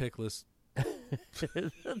 He's a pickless.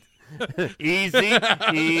 Easy.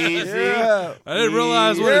 Yeah. I didn't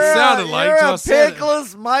realize what it sounded like. You're Till I a said it.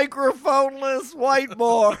 pickless, microphoneless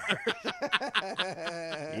whiteboard.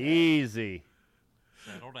 Easy.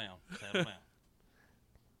 Settle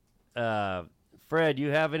down. Fred, you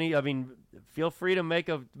have any? I mean, feel free to make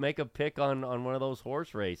a pick on one of those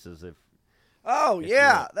horse races if.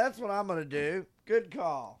 That's what I'm gonna do. Good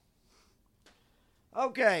call.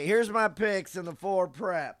 Okay, here's my picks in the 4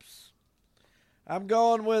 preps. I'm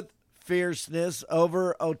going with Fierceness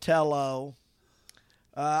over Otello.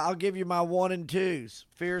 I'll give you my 1 and 2s.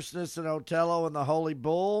 Fierceness and Otello and the Holy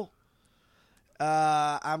Bull.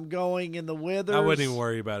 I'm going in the Withers. I wouldn't even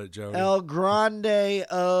worry about it, Jody. El Grande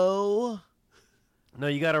O. No,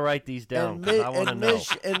 you got to write these down because I want to know.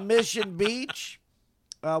 And Mission Beach.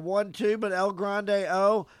 1, 2, but El Grande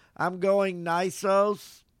O. I'm going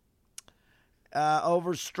Nisos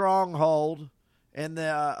over Stronghold in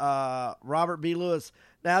the Robert B. Lewis.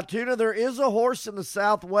 Now, Tuna, there is a horse in the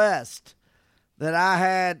Southwest that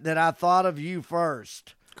I thought of you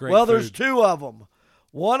first. Great well, there's food. two of them.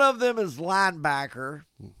 One of them is Linebacker,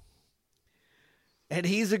 and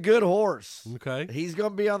he's a good horse. Okay. He's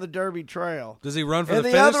going to be on the Derby Trail. Does he run for And the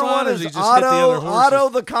the finish other line, one or is does he just hit the other horses? Otto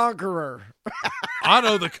the Conqueror.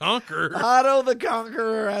 Otto the Conqueror. Otto the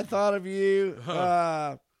Conqueror, I thought of you.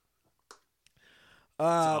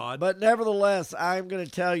 odd. But nevertheless, I'm going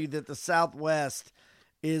to tell you that the Southwest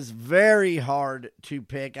is very hard to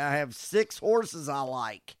pick. I have 6 horses I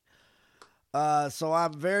like. So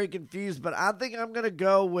I'm very confused, but I think I'm going to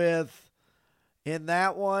go with, in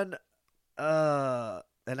that one, and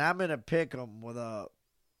I'm going to pick them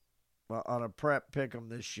on a prep pick 'em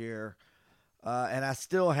this year. And I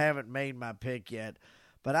still haven't made my pick yet,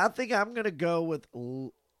 but I think I'm going to go with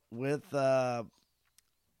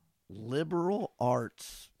Liberal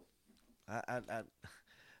Arts.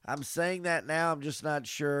 I'm saying that now. I'm just not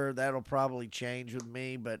sure. That'll probably change with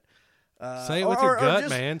me, but say it with your gut,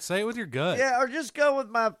 man. Say it with your gut. Yeah, or just go with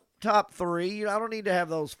my top 3. I don't need to have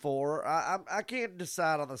those 4. I can't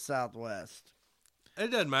decide on the Southwest. It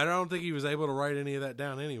doesn't matter. I don't think he was able to write any of that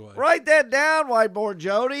down anyway. Write that down, whiteboard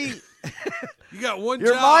Jody. You got one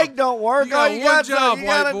Your job. mic don't work. You got All you one got job, you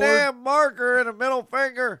got a whiteboard. damn marker and a middle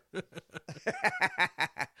finger.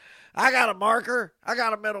 I got a marker. I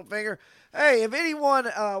got a middle finger. Hey, if anyone,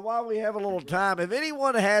 while we have a little time, if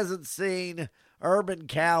anyone hasn't seen Urban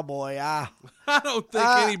Cowboy, I don't think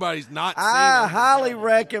anybody's not seen I it. highly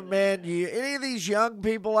recommend you. Any of these young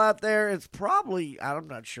people out there, it's probably, I'm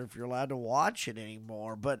not sure if you're allowed to watch it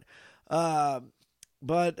anymore, but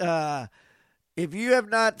if you have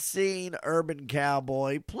not seen Urban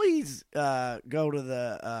Cowboy, please go to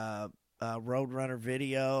the Roadrunner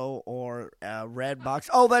video or Redbox.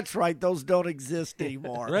 Oh, that's right. Those don't exist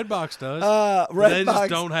anymore. Redbox does. Redbox. They just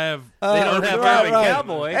don't have. They don't have Urban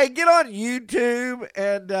Cowboy. Hey, get on YouTube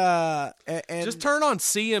and Just turn on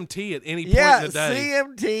CMT at any point yeah, in the day.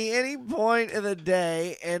 CMT any point in the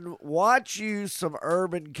day and watch you some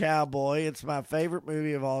Urban Cowboy. It's my favorite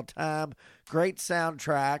movie of all time. Great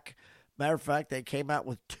soundtrack. Matter of fact, they came out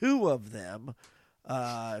with 2 of them.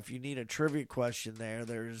 If you need a trivia question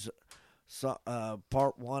there's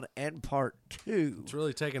part 1 and part 2. It's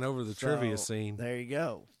really taking over the trivia scene. There you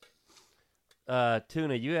go.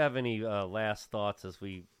 Tuna, you have any last thoughts as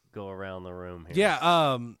we go around the room here?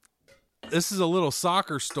 Yeah, this is a little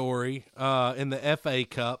soccer story in the FA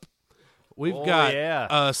Cup. We've got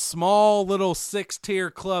a small little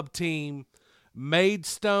 6-tier club team,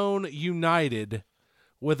 Maidstone United,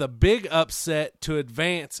 with a big upset to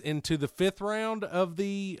advance into the 5th round of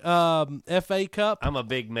the FA Cup. I'm a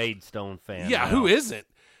big Maidstone fan. Yeah, now. who isn't?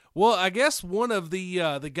 Well, I guess one of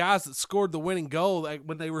the guys that scored the winning goal,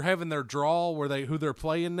 when they were having their draw, who they're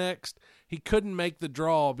playing next, he couldn't make the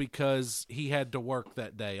draw because he had to work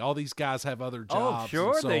that day. All these guys have other jobs. Oh,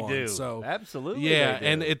 sure and so they on. do. So Absolutely. yeah,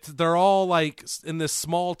 they do. and they're all like in this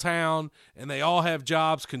small town, and they all have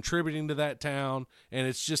jobs contributing to that town, and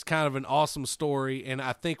it's just kind of an awesome story. And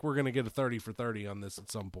I think we're going to get a 30 for 30 on this at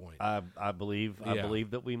some point. I believe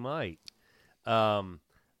that we might.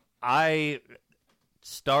 I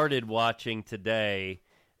started watching today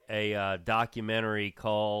a documentary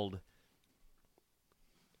called,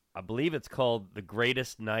 I believe it's called The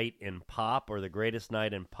Greatest Night in Pop, or The Greatest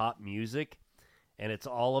Night in Pop Music. And it's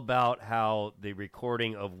all about how the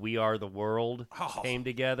recording of We Are the World came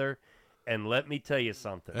together. And let me tell you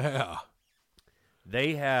something. Yeah.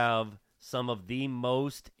 They have some of the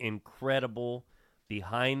most incredible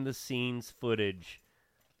behind-the-scenes footage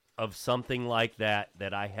of something like that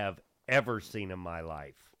I have ever seen in my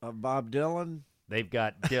life. Bob Dylan. They've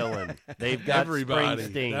got Dylan. They've got Everybody.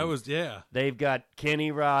 Springsteen. That was, yeah. They've got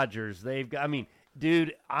Kenny Rogers. They've got, I mean,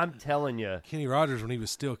 dude, I'm telling you. Kenny Rogers when he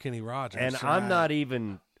was still Kenny Rogers. And I'm not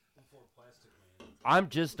even, I'm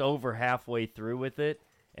just over halfway through with it,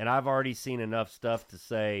 and I've already seen enough stuff to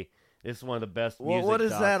say this is one of the best music What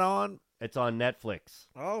is docs. that on? It's on Netflix.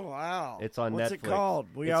 Oh, wow. It's on What's Netflix. it called?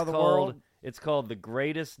 We It's Are the called- World? It's called The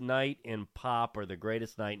Greatest Night in Pop, or The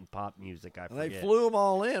Greatest Night in Pop Music. I forget. They flew them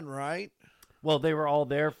all in, right? Well, they were all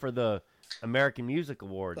there for the American Music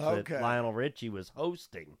Awards Okay. that Lionel Richie was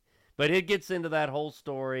hosting. But it gets into that whole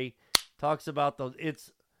story, talks about those.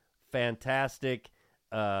 It's fantastic.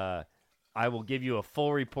 I will give you a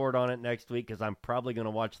full report on it next week because I'm probably going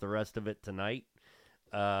to watch the rest of it tonight.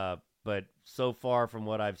 But so far from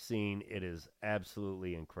what I've seen, it is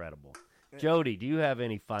absolutely incredible. Jody, do you have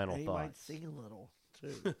any final He might thoughts? sing a little,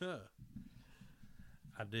 too.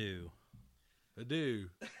 I do. I do.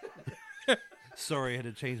 Sorry, I had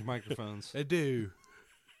to change microphones. I do.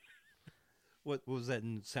 What was that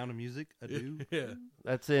in Sound of Music? I do. Yeah.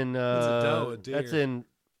 That's in a deer. that's in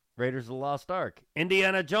Raiders of the Lost Ark.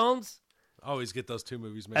 Indiana Jones? Always get those two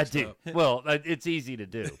movies I mixed do. up. Well, it's easy to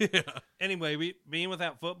do. Yeah. Anyway, being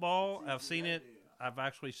without football, I've seen it. I've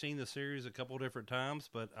actually seen the series a couple different times,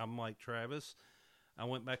 but I'm like Travis. I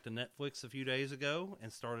went back to Netflix a few days ago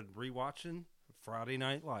and started rewatching Friday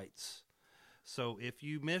Night Lights. So if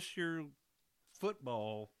you miss your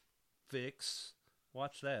football fix,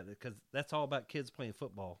 watch that, because that's all about kids playing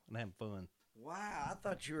football and having fun. Wow, I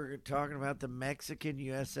thought you were talking about the Mexican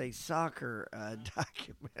USA soccer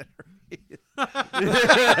documentary.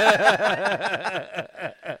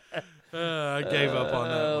 I gave up on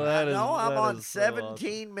that one. No, I'm on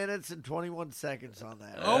 17 minutes and 21 seconds on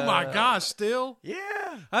that. Oh, my gosh, still?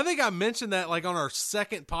 Yeah. I think I mentioned that like on our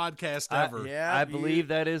second podcast ever. Yeah. I believe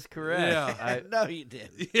that is correct. Yeah. No, you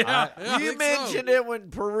didn't. Yeah, I You think mentioned so. it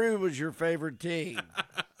when Peru was your favorite team.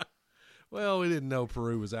 Well, we didn't know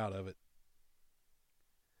Peru was out of it.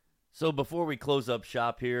 So before we close up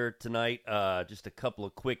shop here tonight, just a couple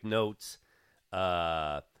of quick notes.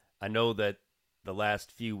 I know that the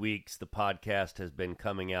last few weeks the podcast has been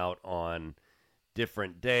coming out on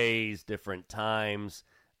different days, different times,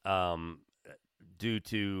 due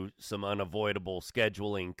to some unavoidable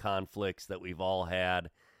scheduling conflicts that we've all had.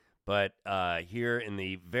 But here in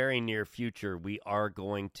the very near future, we are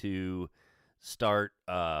going to start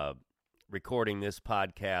recording this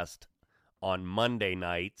podcast on Monday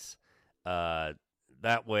nights.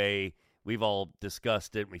 That way, we've all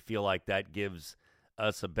discussed it. We feel like that gives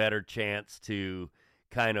us a better chance to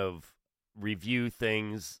kind of review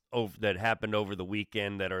things that happened over the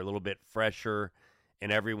weekend that are a little bit fresher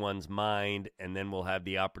in everyone's mind, and then we'll have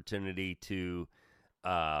the opportunity to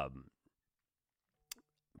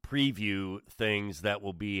preview things that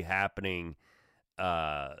will be happening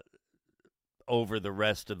over the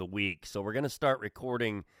rest of the week. So we're going to start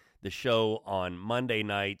recording the show on Monday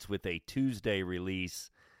nights with a Tuesday release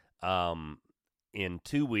in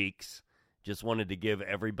 2 weeks. Just wanted to give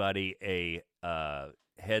everybody a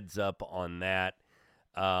heads up on that.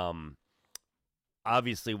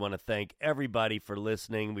 Obviously want to thank everybody for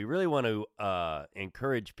listening. We really want to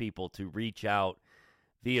encourage people to reach out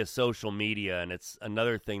via social media, and it's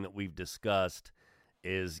another thing that we've discussed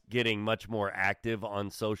is getting much more active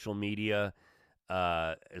on social media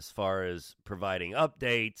as far as providing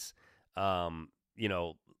updates,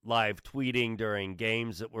 live tweeting during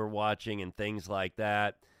games that we're watching and things like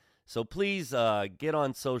that. So please get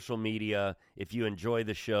on social media if you enjoy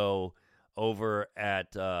the show over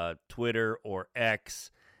at Twitter or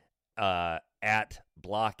X at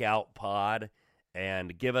Blockout Pod,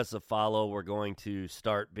 and give us a follow. We're going to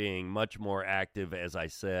start being much more active, as I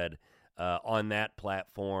said, on that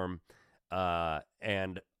platform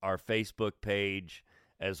and our Facebook page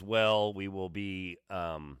as well. We will be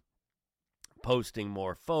posting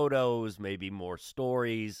more photos, maybe more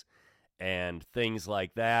stories, and things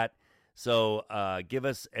like that. So give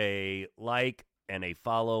us a like and a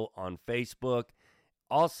follow on Facebook.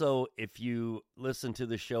 Also, if you listen to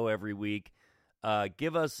the show every week,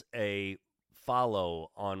 give us a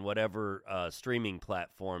follow on whatever streaming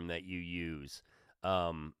platform that you use.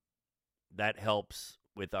 That helps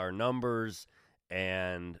with our numbers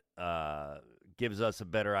and gives us a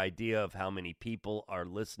better idea of how many people are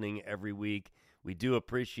listening every week. We do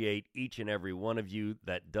appreciate each and every one of you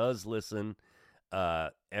that does listen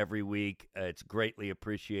every week. It's greatly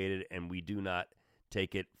appreciated, and we do not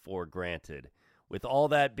take it for granted. With all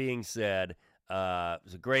that being said, it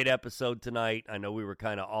was a great episode tonight. I know we were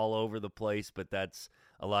kind of all over the place, but that's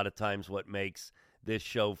a lot of times what makes this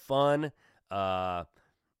show fun.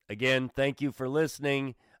 Again, thank you for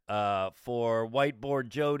listening. For Whiteboard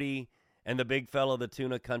Jody and the big fellow, the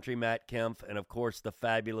Tuna Country Matt Kempf, and of course the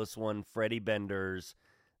fabulous one, Freddie Benders,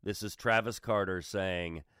 this is Travis Carter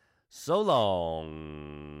saying, so long,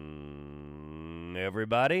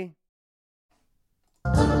 everybody.